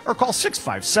 abtrustco.com, or call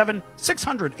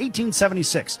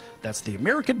 657-600-1876. That's the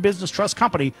American Business Trust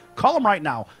Company. Call them right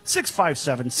now,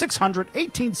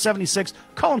 657-600-1876.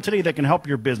 Call them today. They can help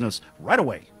your business right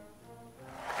away.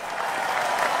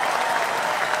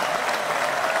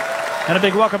 And a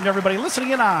big welcome to everybody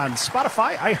listening in on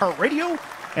Spotify, iHeartRadio,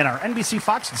 and our NBC,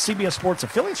 Fox, and CBS Sports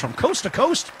affiliates from coast to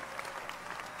coast.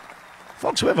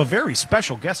 Folks, we have a very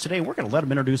special guest today. We're going to let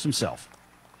him introduce himself.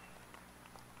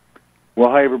 Well,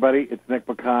 hi, everybody. It's Nick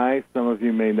Bakay. Some of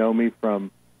you may know me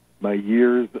from my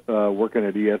years working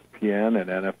at ESPN and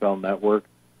NFL Network.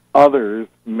 Others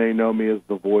may know me as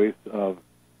the voice of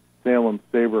Salem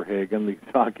Saberhagen, the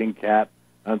talking cat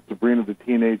on Sabrina the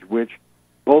Teenage Witch,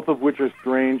 both of which are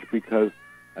strange because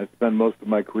I spend most of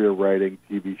my career writing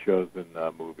TV shows and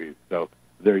movies. So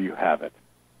there you have it.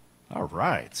 All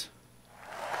right.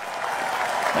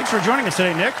 Thanks for joining us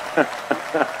today, Nick.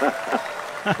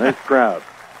 Nice crowd.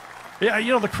 Yeah,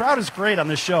 you know, the crowd is great on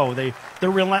this show.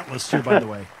 They're relentless, too, by the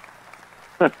way.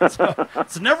 So,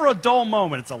 it's never a dull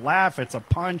moment. It's a laugh. It's a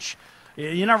punch.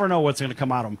 You never know what's going to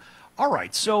come out of them. All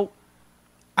right, so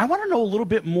I want to know a little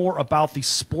bit more about the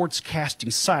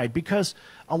sportscasting side, because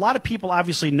a lot of people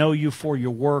obviously know you for your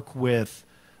work with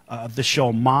the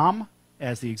show Mom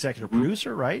as the executive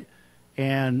producer, right?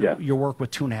 And your work with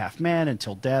 2.5 Men,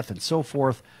 Until Death, and so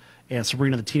forth, and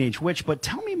Sabrina the Teenage Witch. But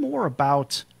tell me more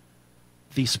about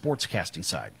the sportscasting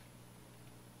side.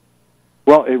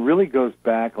 Well, it really goes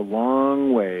back a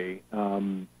long way.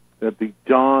 At the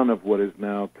dawn of what is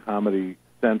now Comedy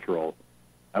Central,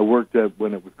 I worked at,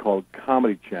 when it was called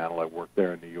Comedy Channel, I worked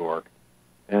there in New York.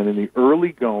 And in the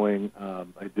early going,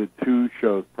 I did 2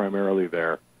 shows primarily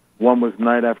there. One was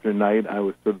Night After Night. I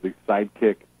was sort of the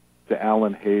sidekick to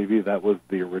Alan Havey. That was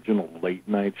the original late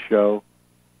night show.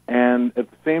 And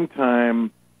at the same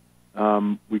time,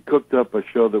 we cooked up a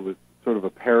show that was sort of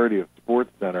a parody of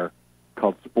SportsCenter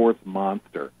called Sports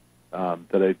Monster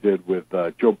that I did with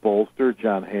Joe Bolster,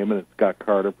 John Heyman, and Scott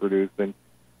Carter producing.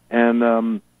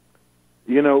 And,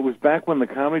 you know, it was back when the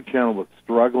Comedy Channel was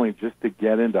struggling just to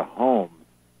get into homes.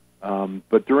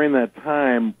 But during that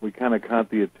time, we kind of caught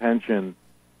the attention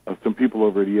of some people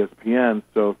over at ESPN.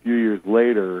 So a few years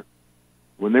later,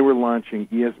 when they were launching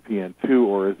ESPN2,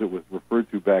 or as it was referred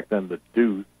to back then, the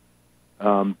Deuce,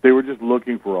 they were just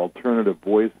looking for alternative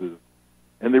voices.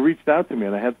 And they reached out to me,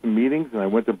 and I had some meetings, and I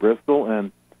went to Bristol,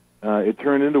 and it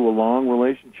turned into a long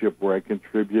relationship where I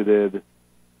contributed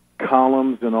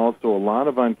columns and also a lot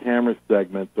of on-camera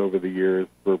segments over the years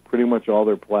for pretty much all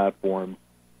their platforms.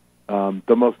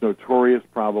 The most notorious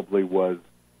probably was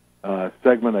a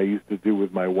segment I used to do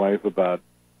with my wife about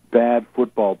bad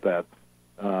football bets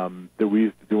that we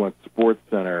used to do on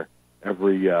SportsCenter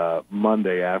every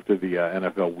Monday after the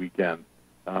NFL weekend.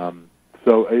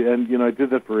 So, and, you know, I did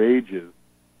that for ages.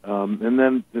 And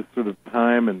then this sort of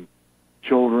time and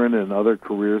children and other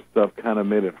career stuff kind of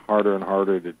made it harder and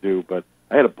harder to do. But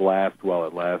I had a blast while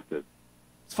it lasted.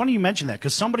 It's funny you mentioned that,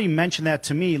 because somebody mentioned that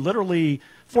to me literally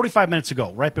 45 minutes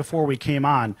ago, right before we came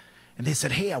on. And they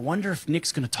said, hey, I wonder if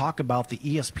Nick's going to talk about the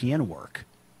ESPN work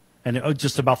and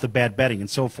just about the bad betting and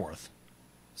so forth.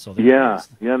 So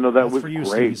no, that was you,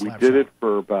 great. Steve We did it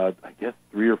for about, I guess,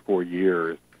 3 or 4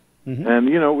 years. Mm-hmm. And,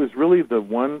 you know, it was really the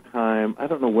one time, I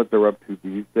don't know what they're up to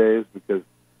these days, because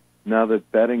now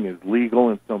that betting is legal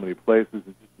in so many places, it's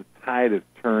just the tide has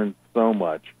turned so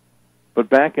much. But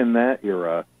back in that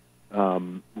era,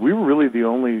 we were really the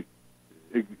only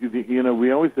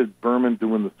we always had Berman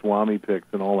doing the Swami picks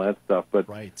and all that stuff, but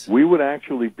right. We would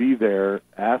actually be there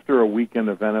after a weekend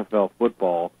of NFL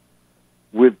football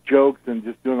with jokes and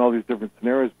just doing all these different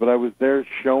scenarios, but I was there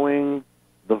showing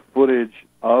the footage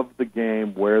of the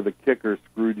game where the kicker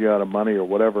screwed you out of money or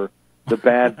whatever the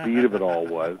bad beat of it all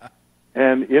was.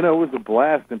 And, it was a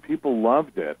blast, and people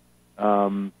loved it.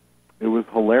 It was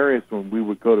hilarious when we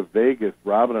would go to Vegas,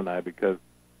 Robin and I, because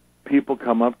people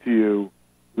come up to you.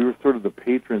 We were sort of the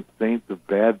patron saints of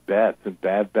bad bets and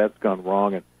bad bets gone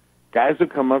wrong. And guys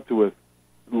would come up to us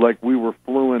like we were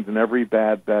fluent in every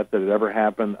bad bet that had ever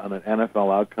happened on an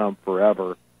NFL outcome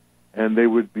forever. And they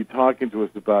would be talking to us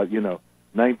about,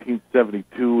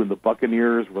 1972 and the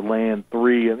Buccaneers were laying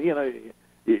 3. And,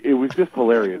 it was just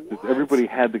hilarious. Everybody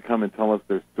had to come and tell us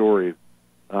their stories.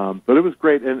 But it was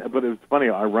great. But it was funny.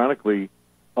 Ironically,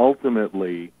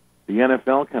 ultimately, the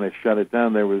NFL kind of shut it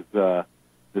down. There was the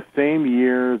same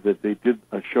year that they did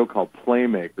a show called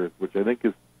Playmakers, which I think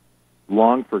is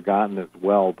long forgotten as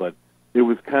well. But it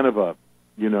was kind of an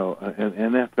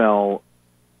NFL.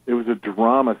 It was a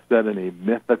drama set in a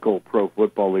mythical pro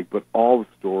football league, but all the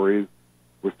stories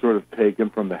were sort of taken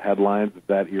from the headlines of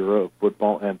that era of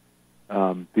football. And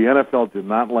the NFL did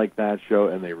not like that show,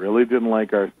 and they really didn't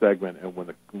like our segment. And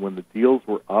when the deals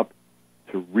were up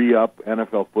to re-up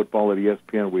NFL football at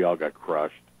ESPN, we all got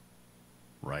crushed.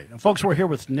 Right. And folks, we're here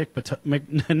with Nick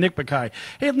Bakay.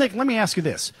 Hey, Nick, let me ask you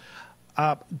this.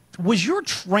 Was your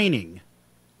training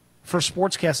for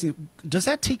sportscasting, does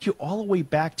that take you all the way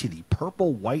back to the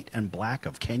purple, white, and black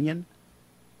of Kenyon?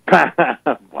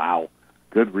 Wow.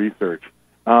 Good research.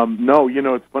 No,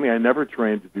 it's funny. I never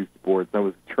trained to do sports. I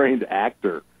was a trained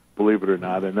actor, believe it or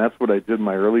not, and that's what I did in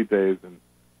my early days. And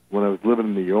when I was living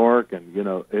in New York, and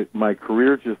my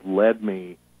career just led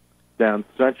me down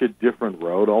such a different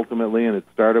road ultimately. And it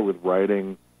started with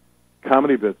writing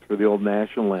comedy bits for the old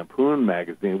National Lampoon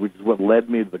magazine, which is what led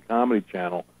me to the Comedy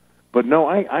Channel. But no,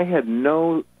 I had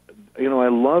no, I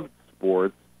loved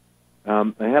sports.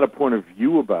 I had a point of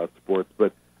view about sports,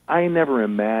 but I never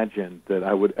imagined that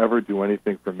I would ever do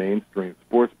anything for mainstream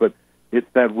sports, but it's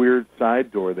that weird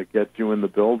side door that gets you in the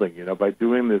building. By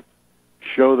doing this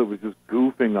show that was just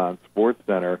goofing on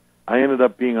SportsCenter, I ended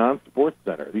up being on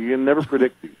SportsCenter. You can never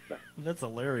predict these things. That's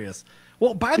hilarious.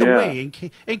 Well, by the way,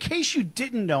 in case you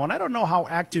didn't know, and I don't know how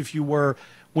active you were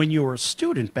when you were a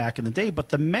student back in the day, but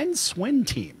the men's swim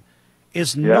team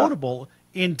is notable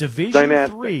in Division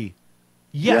III.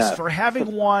 Yes, for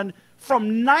having won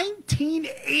from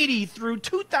 1980 through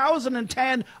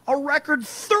 2010, a record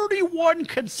 31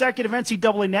 consecutive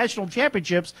NCAA national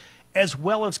championships, as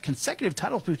well as consecutive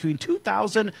titles between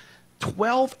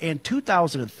 2012 and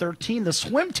 2013. The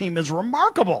swim team is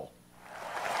remarkable.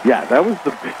 Yeah, that was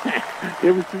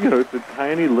it was, it's a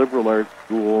tiny liberal arts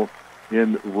school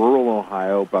in rural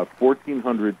Ohio, about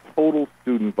 1,400 total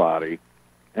student body.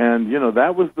 And,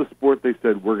 that was the sport they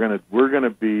said, we're gonna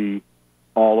be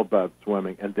all about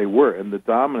swimming, and they were, and the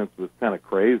dominance was kind of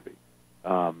crazy.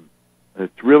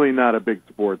 It's really not a big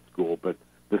sports school, but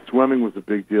the swimming was a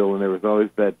big deal, and there was always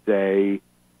that day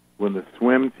when the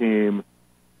swim team,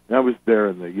 that was there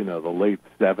in the late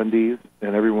 70s,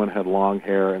 and everyone had long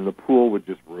hair, and the pool would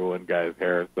just ruin guys'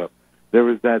 hair. So there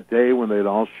was that day when they'd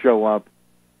all show up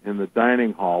in the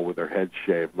dining hall with their heads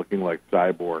shaved, looking like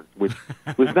cyborgs, which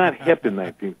was not hip in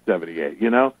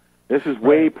 1978, This is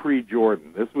way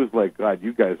pre-Jordan. This was like, God,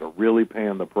 you guys are really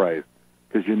paying the price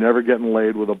because you're never getting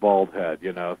laid with a bald head,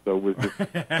 So it was just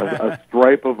a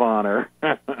stripe of honor.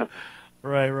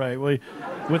 Right. Well,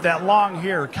 with that long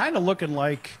hair, kind of looking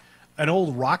like an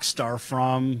old rock star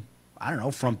from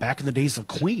back in the days of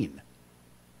Queen.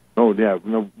 Oh, yeah.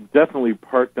 No, definitely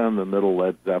part down the middle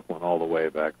Led Zeppelin all the way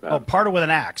back then. Oh, parted with an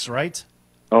axe, right?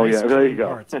 Oh, nice, yeah. There you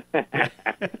go.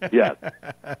 Yes.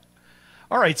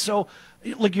 All right, so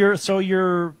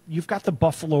you've got the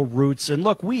Buffalo roots, and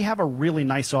look, we have a really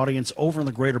nice audience over in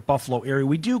the greater Buffalo area.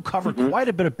 We do cover quite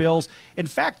a bit of Bills. In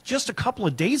fact, just a couple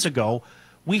of days ago,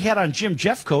 we had on Jim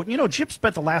Jeffcoat. Jim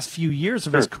spent the last few years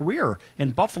of his career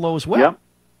in Buffalo as well. Yep,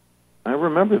 I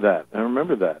remember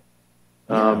that.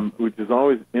 Which is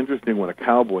always interesting when a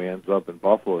cowboy ends up in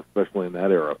Buffalo, especially in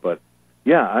that era. But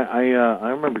yeah, I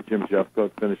remember Jim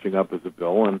Jeffcoat finishing up as a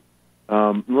Bill, and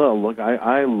look,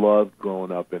 I loved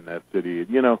growing up in that city.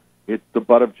 It's the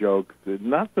butt of jokes,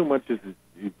 not so much as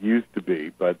it used to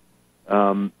be, but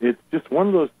it's just one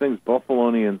of those things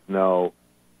Buffalonians know.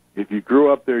 If you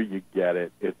grew up there, you get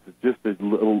it. It's just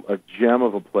a gem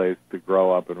of a place to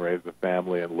grow up and raise a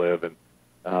family and live,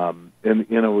 and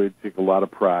we take a lot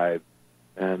of pride.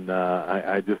 And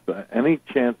I just any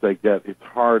chance I get, it's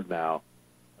hard now.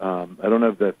 I don't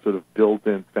have that sort of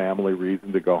built-in family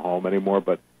reason to go home anymore,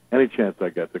 but any chance I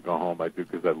get to go home, I do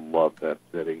because I love that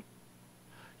city.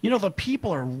 You know, the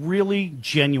people are really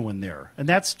genuine there. And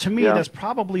that's, to me, that's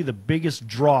probably the biggest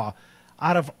draw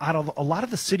out of a lot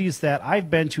of the cities that I've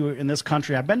been to in this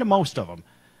country. I've been to most of them.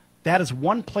 That is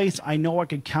one place I know I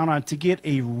can count on to get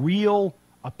a real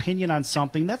opinion on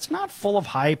something that's not full of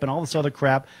hype and all this other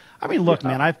crap. I mean, look,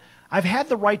 man, I've had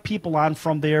the right people on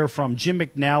from there, from Jim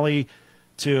McNally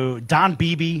to Don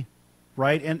Beebe,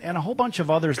 right, and a whole bunch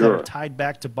of others that are tied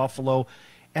back to Buffalo.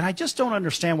 And I just don't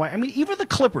understand why. I mean, even the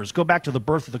Clippers, go back to the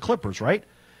birth of the Clippers, right?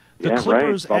 The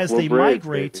Clippers, as they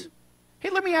migrate. Hey,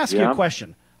 let me ask you a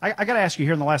question. I got to ask you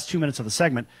here in the last 2 minutes of the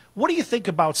segment. What do you think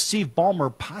about Steve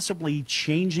Ballmer possibly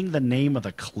changing the name of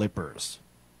the Clippers?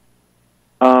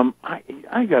 I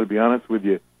got to be honest with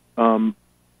you.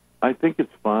 I think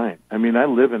it's fine. I mean, I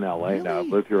live in L.A. now. I've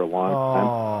lived here a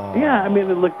long time. Yeah, I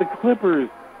mean, look, the Clippers.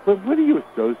 But what are you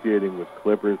associating with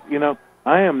Clippers? You know,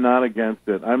 I am not against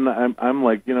it. I'm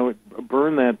like, you know,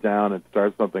 burn that down and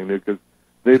start something new because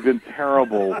they've been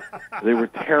terrible. They were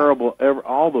terrible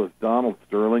all those Donald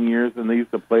Sterling years, and they used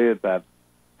to play at that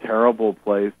terrible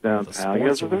place downtown. You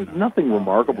know, so there's nothing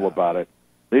remarkable about it.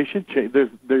 They should change.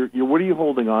 What are you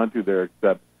holding on to there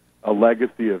except a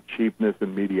legacy of cheapness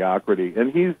and mediocrity?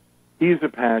 And he's a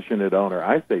passionate owner.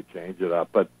 I say change it up,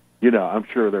 but you know, I'm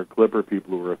sure there are Clipper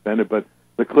people who are offended. But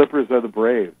the Clippers are the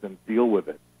Braves, and deal with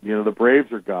it. You know, the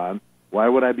Braves are gone. Why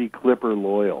would I be Clipper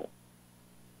loyal?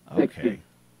 Okay.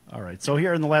 All right. So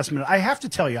here in the last minute, I have to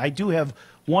tell you, I do have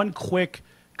one quick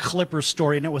Clippers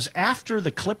story, and it was after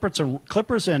the Clippers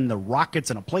and the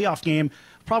Rockets in a playoff game,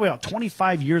 probably about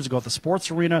 25 years ago at the Sports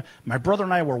Arena. My brother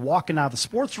and I were walking out of the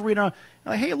Sports Arena.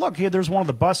 And hey, look, here, there's one of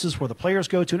the buses where the players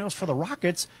go to, and it was for the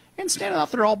Rockets. And standing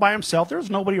out there all by himself, there was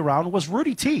nobody around, was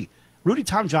Rudy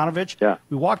Tomjanovich. Yeah.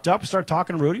 We walked up, started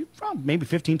talking to Rudy for maybe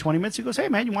 15, 20 minutes. He goes, hey,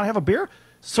 man, you want to have a beer?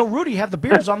 So Rudy had the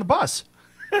beers on the bus.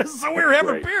 So we were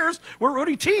having beers with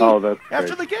Rudy T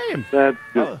after the game. That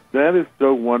is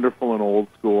so wonderful and old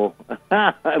school.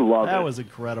 I love it. That was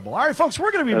incredible. All right, folks,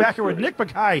 we're going to be back here with Nick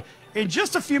Bakay in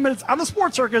just a few minutes on the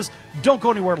Sports Circus. Don't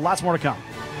go anywhere. Lots more to come.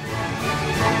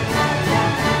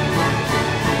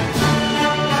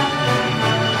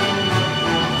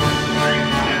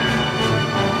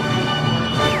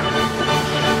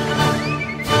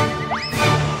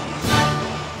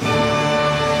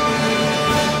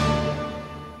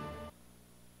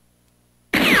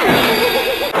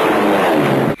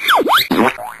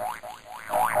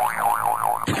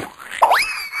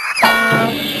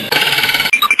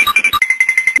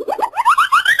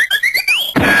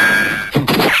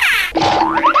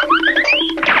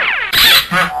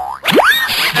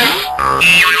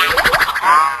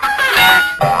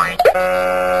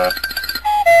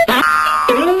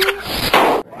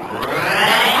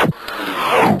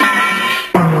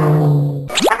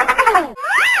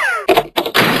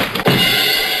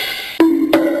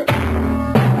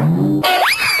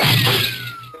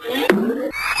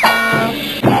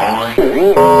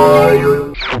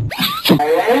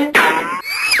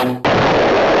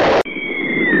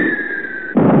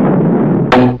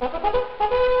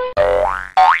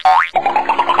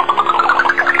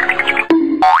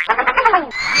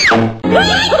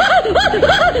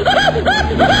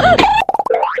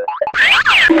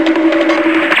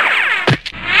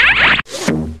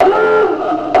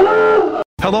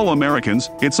 Hello Americans,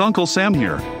 it's Uncle Sam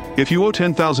here. If you owe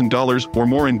 $10,000 or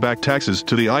more in back taxes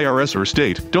to the IRS or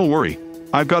state, don't worry.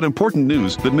 I've got important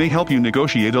news that may help you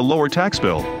negotiate a lower tax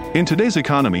bill. In today's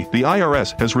economy, the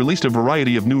IRS has released a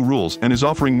variety of new rules and is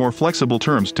offering more flexible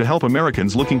terms to help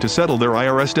Americans looking to settle their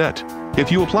IRS debt. If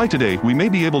you apply today, we may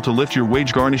be able to lift your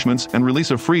wage garnishments and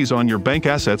release a freeze on your bank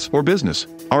assets or business.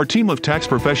 Our team of tax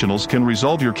professionals can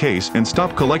resolve your case and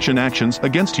stop collection actions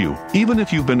against you. Even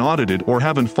if you've been audited or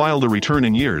haven't filed a return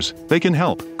in years, they can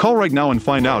help. Call right now and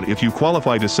find out if you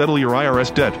qualify to settle your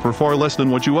IRS debt for far less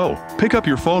than what you owe. Pick up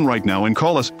your phone right now and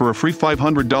call us for a free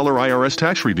 $500 IRS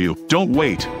tax review. Don't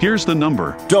wait. Here's the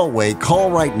number. Don't wait. Call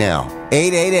right now.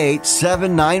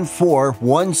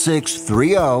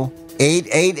 888-794-1630.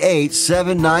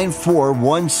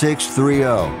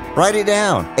 888-794-1630. Write it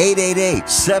down.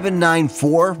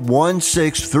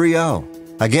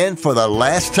 888-794-1630. Again, for the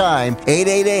last time,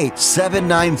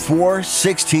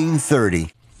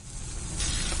 888-794-1630.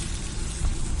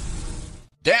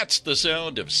 That's the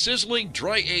sound of sizzling,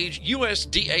 dry-aged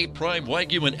USDA Prime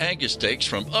Wagyu and Angus steaks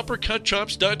from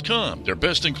UpperCutChops.com. Their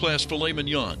best-in-class filet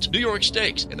mignons, New York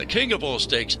steaks, and the king of all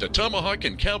steaks, the tomahawk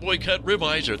and cowboy cut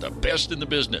ribeyes are the best in the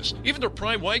business. Even their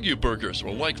Prime Wagyu burgers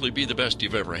will likely be the best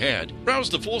you've ever had. Browse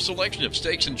the full selection of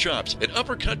steaks and chops at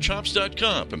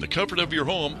UpperCutChops.com from the comfort of your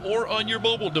home or on your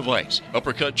mobile device.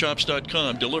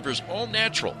 UpperCutChops.com delivers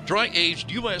all-natural, dry-aged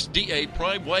USDA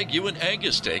Prime Wagyu and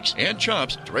Angus steaks and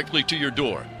chops directly to your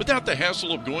door, without the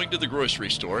hassle of going to the grocery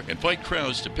store and fight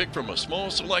crowds to pick from a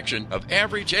small selection of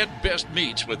average at best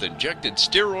meats with injected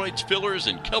steroids, fillers,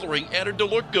 and coloring added to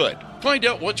look good. Find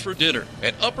out what's for dinner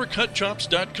at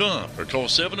UpperCutChops.com or call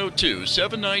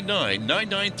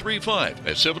 702-799-9935.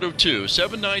 That's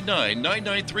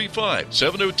 702-799-9935.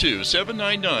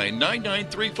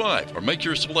 702-799-9935. Or make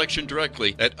your selection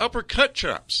directly at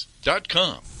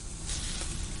UpperCutChops.com.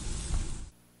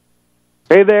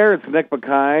 Hey there, it's Nick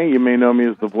Bakay. You may know me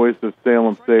as the voice of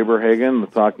Salem Saberhagen, the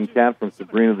talking cat from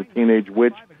Sabrina the Teenage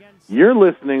Witch. You're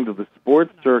listening to the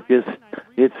Sports Circus.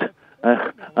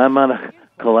 I'm on a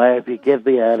calliope. Get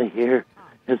me out of here.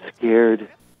 I'm scared.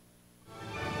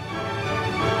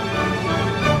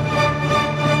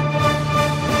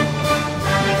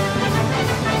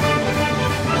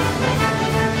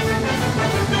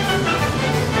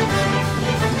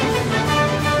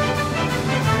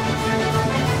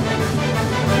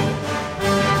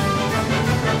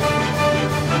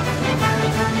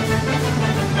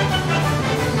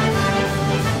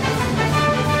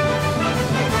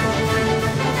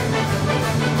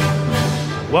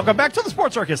 Welcome back to the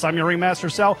Sports Circus. I'm your Ringmaster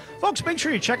Sal. Folks, make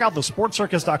sure you check out the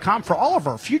sportscircus.com for all of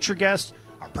our future guests,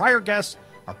 our prior guests,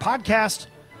 our podcast.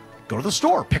 Go to the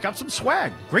store, pick up some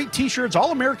swag, great t-shirts,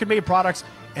 all American-made products,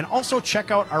 and also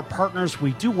check out our partners.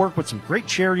 We do work with some great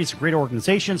charities and great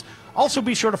organizations. Also,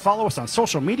 be sure to follow us on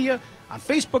social media, on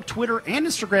Facebook, Twitter, and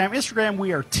Instagram. Instagram,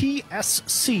 we are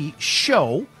TSC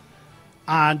Show.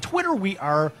 On Twitter, we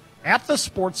are at the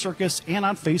Sports Circus, and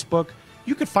on Facebook,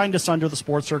 you can find us under the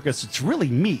Sports Circus. It's really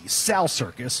me, Sal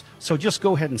Circus, so just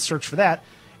go ahead and search for that.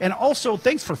 And also,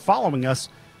 thanks for following us,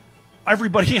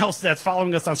 everybody else that's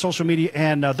following us on social media,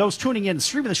 and those tuning in and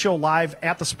streaming the show live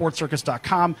at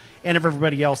thesportscircus.com, and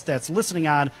everybody else that's listening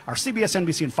on our CBS,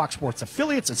 NBC, and Fox Sports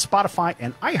affiliates and Spotify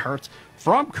and iHeart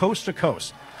from coast to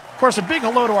coast. Of course, a big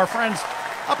hello to our friends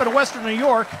up in Western New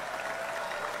York,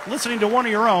 listening to one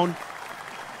of your own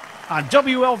on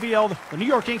WLVL, the New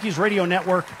York Yankees Radio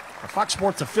Network, our Fox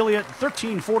Sports affiliate,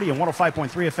 1340 and 105.3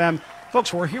 FM.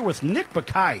 Folks, we're here with Nick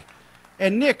Bakay.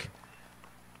 And Nick,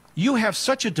 you have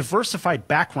such a diversified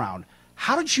background.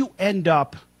 How did you end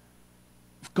up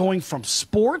going from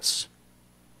sports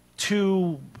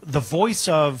to the voice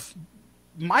of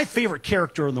my favorite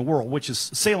character in the world, which is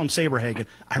Salem Saberhagen?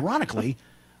 Ironically,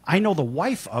 I know the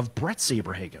wife of Brett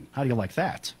Saberhagen. How do you like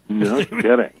that? No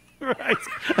kidding. Right.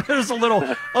 There's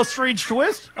a strange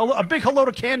twist. A big hello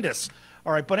to Candace.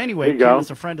 All right, but anyway,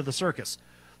 Candace, a friend of the circus.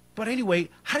 But anyway,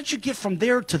 how did you get from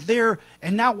there to there,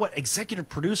 and now what, executive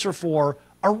producer for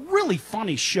a really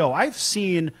funny show? I've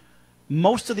seen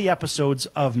most of the episodes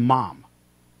of Mom.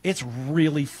 It's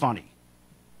really funny.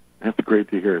 That's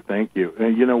great to hear. Thank you.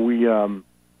 And you know,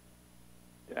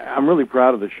 I'm really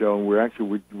proud of the show, and we're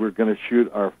going to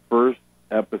shoot our first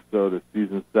episode of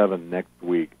season 7 next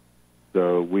week.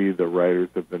 So we, the writers,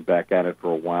 have been back at it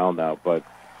for a while now, but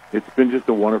it's been just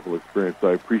a wonderful experience. So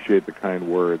I appreciate the kind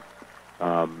words.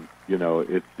 You know,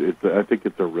 I think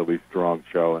it's a really strong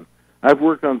show, and I've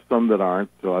worked on some that aren't,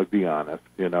 so I'll be honest,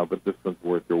 you know, but this one's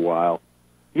worth your while.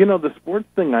 You know, the sports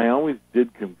thing I always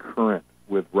did concurrent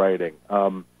with writing.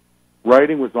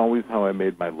 Writing was always how I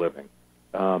made my living.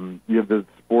 The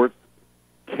sports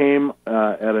came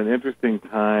at an interesting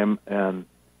time and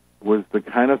was the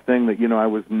kind of thing that, you know, it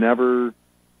was never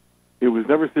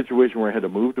a situation where I had to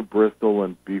move to Bristol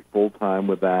and be full-time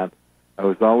with that. I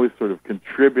was always sort of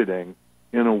contributing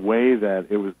in a way that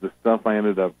it was the stuff I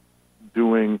ended up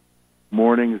doing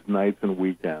mornings, nights, and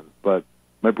weekends. But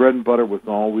my bread and butter was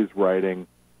always writing,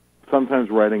 sometimes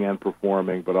writing and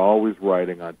performing, but always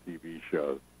writing on TV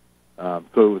shows. So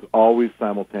it was always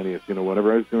simultaneous. You know,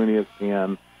 whenever I was doing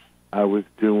ESPN, I was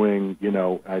doing, you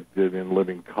know, I did In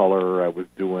Living Color, I was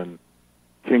doing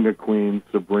King of Queens,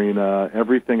 Sabrina,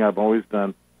 everything I've always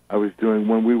done, I was doing.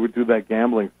 When we would do that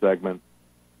gambling segment,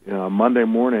 you know, Monday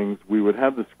mornings, we would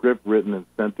have the script written and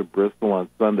sent to Bristol on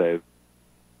Sundays.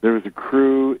 There was a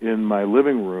crew in my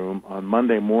living room on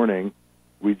Monday morning.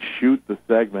 We'd shoot the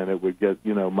segment. It would get,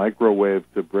 you know, microwaved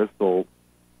to Bristol,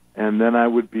 and then I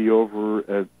would be over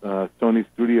at Sony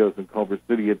Studios in Culver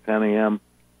City at 10 a.m.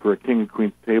 for a King and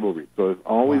Queens table read. So I was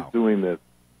always doing this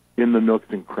in the nooks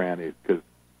and crannies because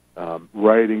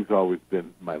Writing's always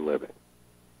been my living.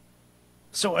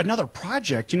 So another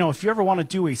project, if you ever want to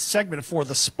do a segment for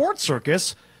the Sports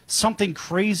Circus, something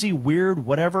crazy, weird,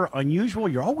 whatever, unusual,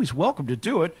 you're always welcome to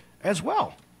do it as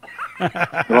well.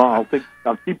 Well,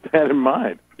 I'll keep that in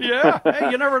mind. Yeah, hey,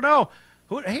 you never know.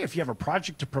 Hey, if you have a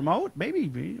project to promote,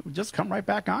 maybe just come right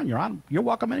back on. You're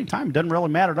welcome anytime. It doesn't really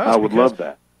matter to us. I would love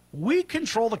that. We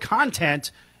control the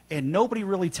content, and nobody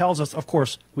really tells us. Of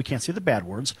course, we can't say the bad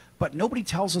words, but nobody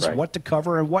tells us what to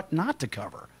cover and what not to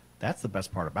cover. That's the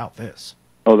best part about this.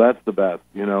 Oh, that's the best.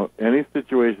 Any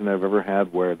situation I've ever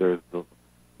had where there's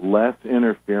less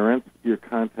interference, your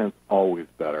content's always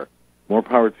better. More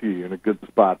power to you. You're in a good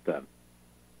spot then.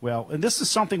 Well, and this is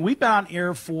something we've been on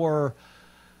air for,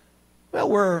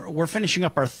 we're finishing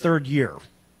up our third year.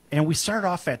 And we started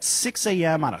off at 6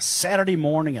 a.m. on a Saturday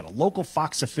morning at a local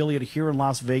Fox affiliate here in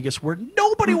Las Vegas where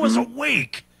nobody was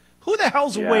awake. Who the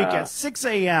hell's awake at 6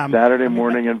 a.m.? Saturday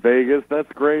morning in Vegas?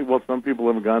 That's great. Well, some people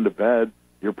haven't gone to bed.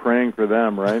 You're praying for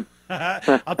them, right?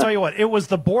 I'll tell you what. It was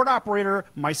the board operator,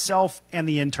 myself, and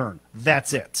the intern.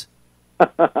 That's it.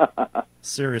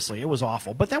 Seriously, it was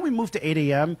awful. But then we moved to 8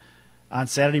 a.m. on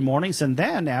Saturday mornings, and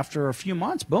then after a few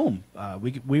months, boom,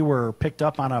 we were picked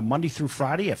up on a Monday through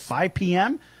Friday at 5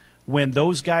 p.m. When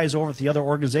those guys over at the other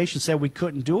organization said we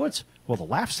couldn't do it. Well, the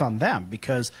laugh's on them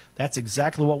because that's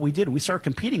exactly what we did. We started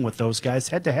competing with those guys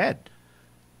head to head.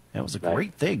 It was a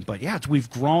great thing. But yeah, we've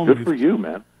grown. Good for you,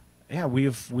 man. Yeah,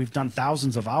 we've done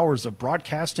thousands of hours of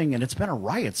broadcasting, and it's been a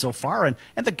riot so far. And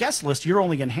the guest list, you're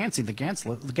only enhancing the guest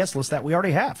list that we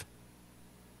already have.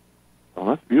 Oh,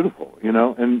 that's beautiful.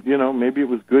 And maybe it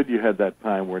was good you had that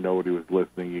time where nobody was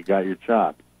listening. You got your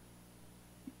chops.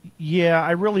 Yeah,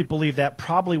 I really believe that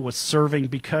probably was serving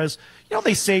because,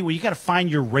 they say, you got to find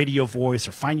your radio voice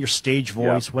or find your stage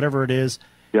voice, whatever it is.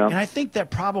 Yeah. And I think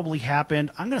that probably happened,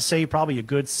 I'm going to say probably a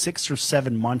good 6 or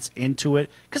 7 months into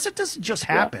it because it doesn't just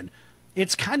happen. Yeah.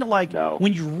 It's kind of like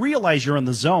when you realize you're in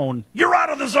the zone, you're out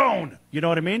of the zone. You know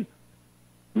what I mean?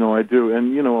 No, I do.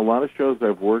 And, a lot of shows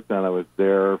I've worked on, I was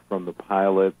there from the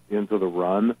pilot into the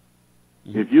run.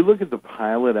 Mm-hmm. If you look at the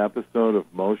pilot episode of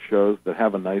most shows that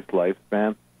have a nice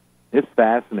lifespan, it's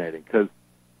fascinating because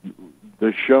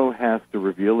the show has to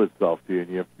reveal itself to you, and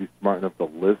you have to be smart enough to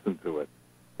listen to it.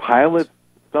 Pilots,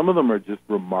 some of them are just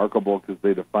remarkable because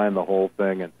they define the whole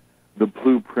thing, and the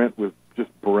blueprint was just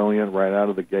brilliant right out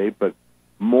of the gate, but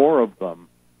more of them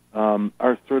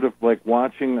are sort of like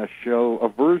watching a show, a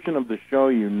version of the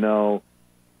show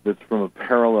that's from a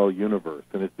parallel universe,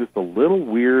 and it's just a little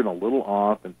weird, a little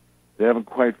off, and they haven't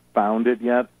quite found it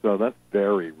yet, so that's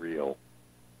very real.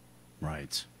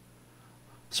 Right.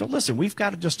 So listen, we've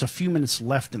got just a few minutes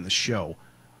left in the show.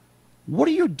 What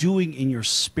are you doing in your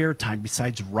spare time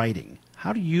besides writing?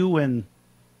 How do you and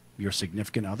your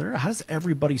significant other, how does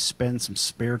everybody spend some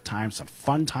spare time, some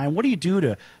fun time? What do you do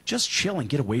to just chill and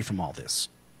get away from all this?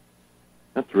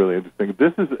 That's really interesting.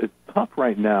 It's tough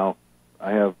right now.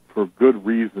 I have, for good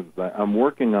reasons. I'm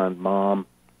working on Mom.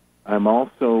 I'm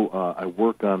also, I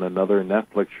work on another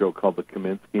Netflix show called The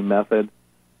Kaminsky Method.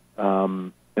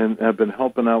 And I've been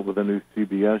helping out with a new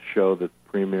CBS show that's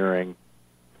premiering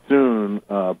soon,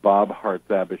 Bob Hart's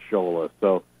Abishola.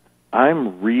 So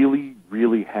I'm really,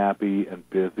 really happy and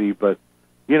busy. But,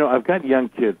 I've got young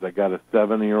kids. I got a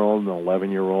 7-year-old and an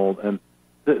 11-year-old. And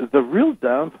the real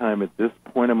downtime at this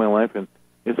point in my life, and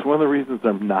it's one of the reasons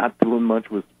I'm not doing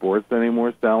much with sports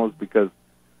anymore, Sal, is because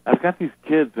I've got these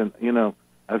kids and,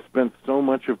 I've spent so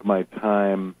much of my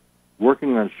time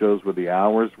working on shows where the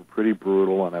hours were pretty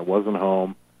brutal and I wasn't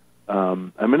home.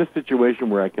 I'm in a situation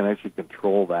where I can actually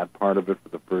control that part of it for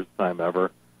the first time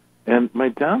ever. And my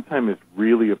downtime is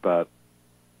really about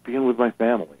being with my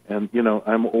family. And,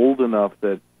 I'm old enough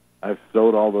that I've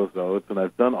sowed all those oats and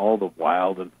I've done all the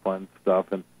wild and fun stuff.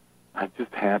 And I'm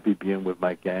just happy being with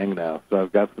my gang now. So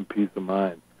I've got some peace of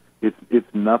mind.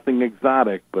 It's nothing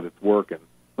exotic, but it's working.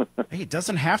 Hey, it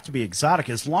doesn't have to be exotic.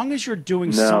 As long as you're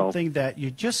doing something that you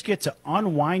just get to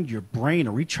unwind your brain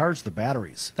or recharge the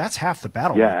batteries. That's half the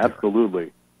battle. Yeah, right there.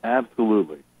 Absolutely.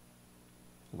 Absolutely.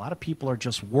 A lot of people are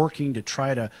just working to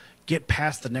try to get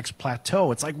past the next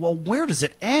plateau. It's like, well, where does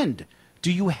it end?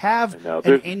 Do you have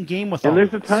an end game with all this?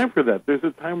 And there's a time for that. There's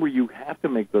a time where you have to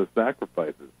make those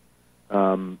sacrifices.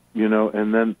 And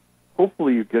then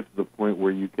hopefully you get to the point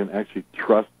where you can actually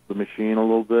trust the machine a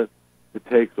little bit. It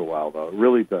takes a while, though. It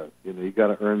really does. You got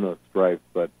to earn those stripes.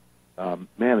 But,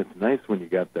 man, it's nice when you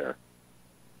get there.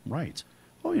 Right.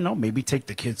 Well, maybe take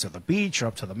the kids to the beach or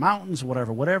up to the mountains,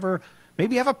 whatever.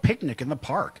 Maybe have a picnic in the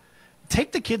park.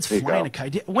 Take the kids flying a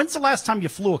kite. When's the last time you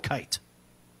flew a kite?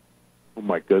 Oh,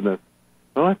 my goodness.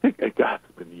 Well, I think, it's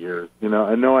been years.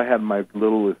 I know I had my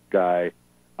littlest guy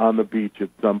on the beach at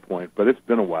some point, but it's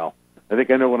been a while. I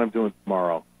think I know what I'm doing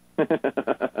tomorrow.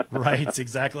 Right,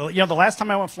 exactly. The last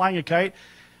time I went flying a kite,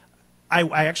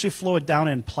 I actually flew it down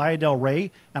in Playa del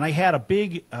Rey, and I had a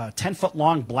big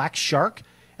 10-foot-long black shark,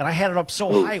 and I had it up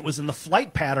so high it was in the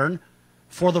flight pattern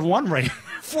for the runway,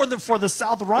 for the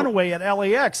south runway at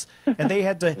LAX, and they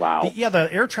had to. The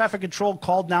air traffic control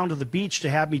called down to the beach to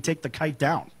have me take the kite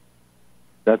down.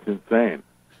 That's insane.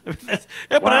 But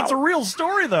that's a real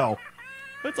story, though.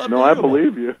 That's no, I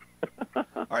believe you. All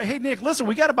right, hey, Nick, listen,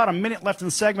 we got about a minute left in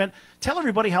the segment. Tell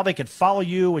everybody how they could follow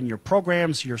you and your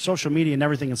programs, your social media, and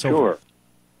everything and so forth.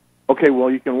 Okay,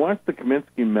 well, you can watch The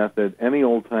Kaminsky Method any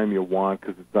old time you want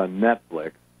because it's on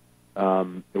Netflix.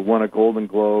 It won a Golden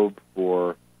Globe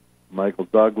for Michael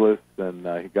Douglas, and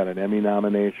he got an Emmy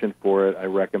nomination for it. I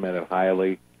recommend it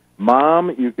highly.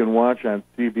 Mom, you can watch on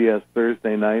CBS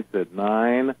Thursday nights at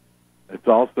 9. It's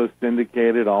also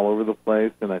syndicated all over the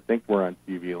place, and I think we're on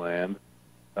TV Land.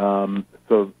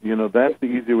 So, that's the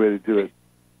easy way to do it.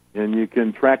 And you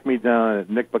can track me down at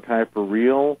Nick Bakay for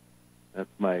Real. That's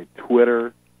my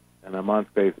Twitter, and I'm on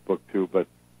Facebook, too. But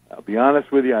I'll be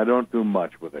honest with you, I don't do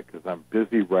much with it because I'm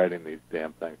busy writing these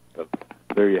damn things. But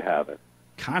there you have it.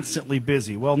 Constantly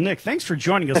busy. Well, Nick, thanks for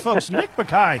joining us, folks. Nick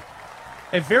Bakay,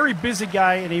 a very busy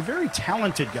guy and a very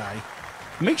talented guy.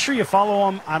 Make sure you follow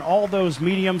him on all those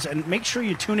mediums, and make sure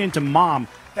you tune in to Mom.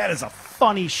 That is a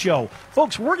funny show.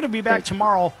 Folks, we're going to be back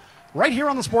tomorrow right here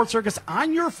on the Sports Circus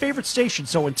on your favorite station.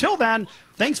 So until then,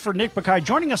 thanks for Nick Bakay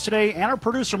joining us today and our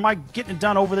producer Mike getting it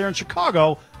done over there in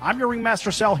Chicago. I'm your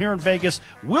Ringmaster Sal here in Vegas.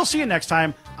 We'll see you next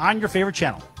time on your favorite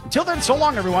channel. Until then, so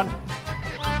long, everyone.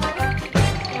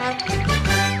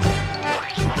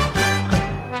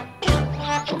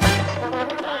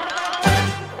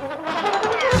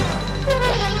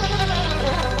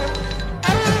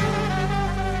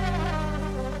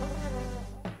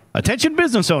 Attention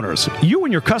business owners, you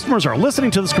and your customers are listening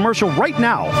to this commercial right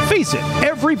now. Face it,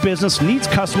 every business needs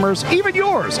customers, even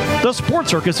yours. The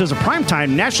Sports Circus is a primetime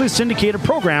nationally syndicated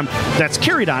program that's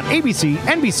carried on ABC,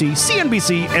 NBC,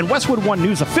 CNBC, and Westwood One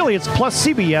News affiliates, plus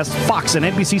CBS, Fox, and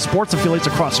NBC sports affiliates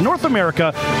across North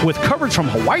America with coverage from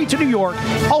Hawaii to New York.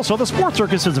 Also, the Sports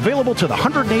Circus is available to the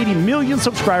 180 million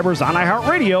subscribers on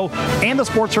iHeartRadio, and the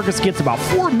Sports Circus gets about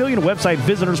 4 million website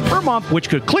visitors per month, which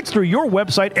could click through your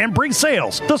website and bring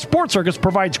sales. The Sports Circus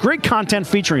provides great content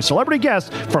featuring celebrity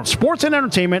guests from sports and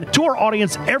entertainment to our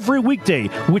audience every weekday,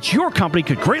 which your company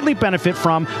could greatly benefit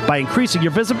from by increasing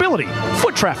your visibility,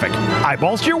 foot traffic,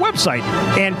 eyeballs to your website,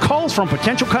 and calls from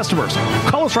potential customers.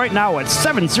 Call us right now at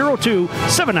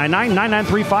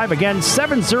 702-799-9935. Again,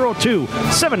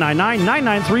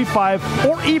 702-799-9935,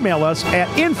 or email us at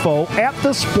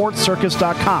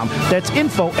info@thesportscircus.com. That's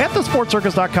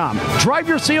info@thesportscircus.com. Drive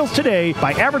your sales today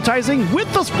by advertising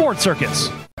with the Sports Circus.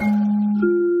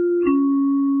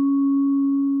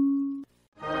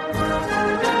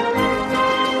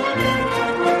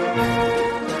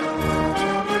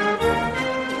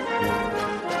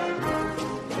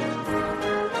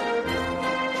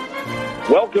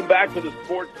 Welcome back to the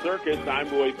Sports Circus. I'm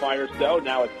Roy Firestone.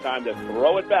 Now it's time to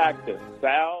throw it back to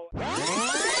Sal.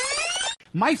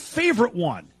 My favorite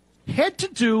one had to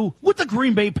do with the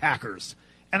Green Bay Packers.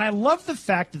 And I love the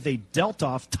fact that they dealt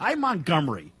off Ty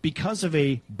Montgomery because of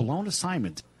a blown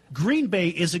assignment. Green Bay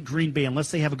isn't Green Bay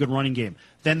unless they have a good running game.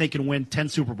 Then they can win 10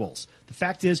 Super Bowls. The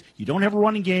fact is, you don't have a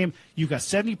running game. You've got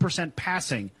 70%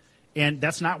 passing, and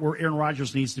that's not where Aaron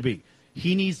Rodgers needs to be.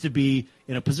 He needs to be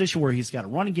in a position where he's got a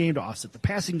running game to offset the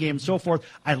passing game and so forth.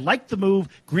 I like the move.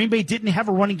 Green Bay didn't have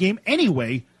a running game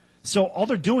anyway, so all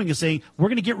they're doing is saying, we're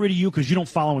going to get rid of you because you don't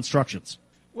follow instructions.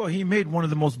 Well, he made one of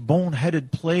the most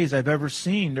boneheaded plays I've ever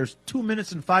seen. There's 2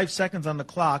 minutes and 5 seconds on the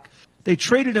clock. They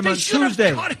traded him on Tuesday. They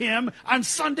should have cut him on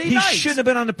Sunday night. He shouldn't have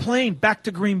been on the plane back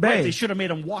to Green Bay. Right, they should have made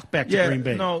him walk back to Green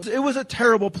Bay. No, it was a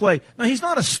terrible play. Now, he's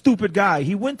not a stupid guy.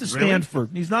 He went to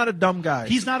Stanford. Really? He's not a dumb guy.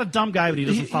 He's not a dumb guy, but he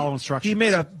doesn't follow instructions. He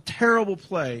made a terrible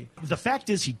play. The fact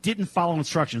is he didn't follow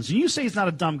instructions. And you say he's not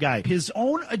a dumb guy. His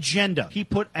own agenda he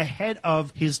put ahead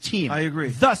of his team. I agree.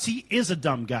 Thus, he is a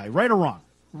dumb guy. Right or wrong?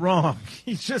 Wrong.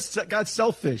 He just got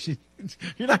selfish.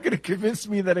 You're not going to convince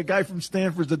me that a guy from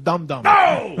Stanford's a dum-dum.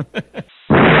 No!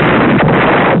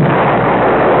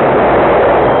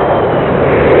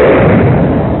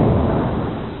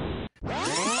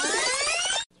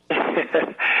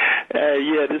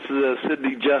 Yeah, this is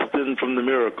Sidney Justin from The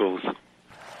Miracles.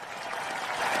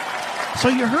 So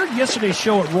you heard yesterday's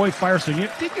show at Roy Firestone.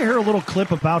 Didn't you hear a little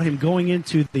clip about him going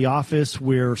into the office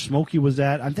where Smokey was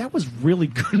at? That was really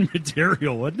good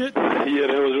material, wasn't it? Yeah,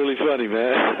 that was really funny,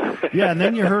 man. Yeah, and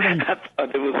then you heard him. I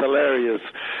thought it was hilarious.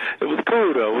 It was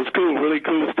cool, though. It was cool. Really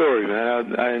cool story,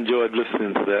 man. I enjoyed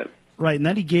listening to that. Right, and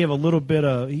then he gave a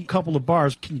couple of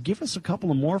bars. Can you give us a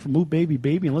couple of more from Ooh Baby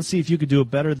Baby? And let's see if you could do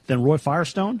it better than Roy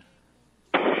Firestone.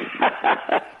 Come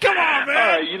on, man!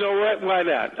 All right, you know what? Why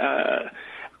not?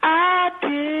 I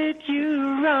did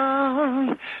you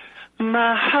wrong.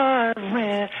 My heart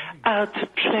went out to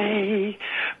play,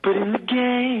 but in the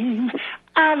game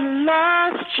I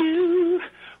lost you.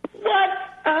 What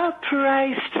a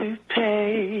price to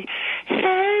pay.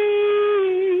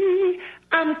 Hey,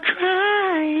 I'm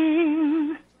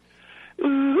crying.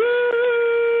 Ooh,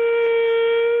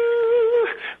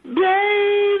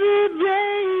 baby,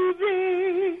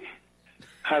 baby.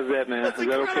 How's that, man? That's Is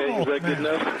that okay? Is that good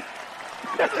enough?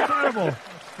 That's incredible. That's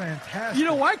fantastic. You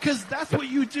know why? Because that's what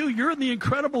you do. You're in the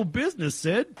incredible business,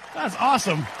 Sid. That's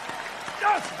awesome.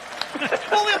 Yes!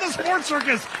 Only on the Sports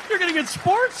Circus. You're going to get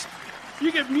sports.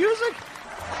 You get music.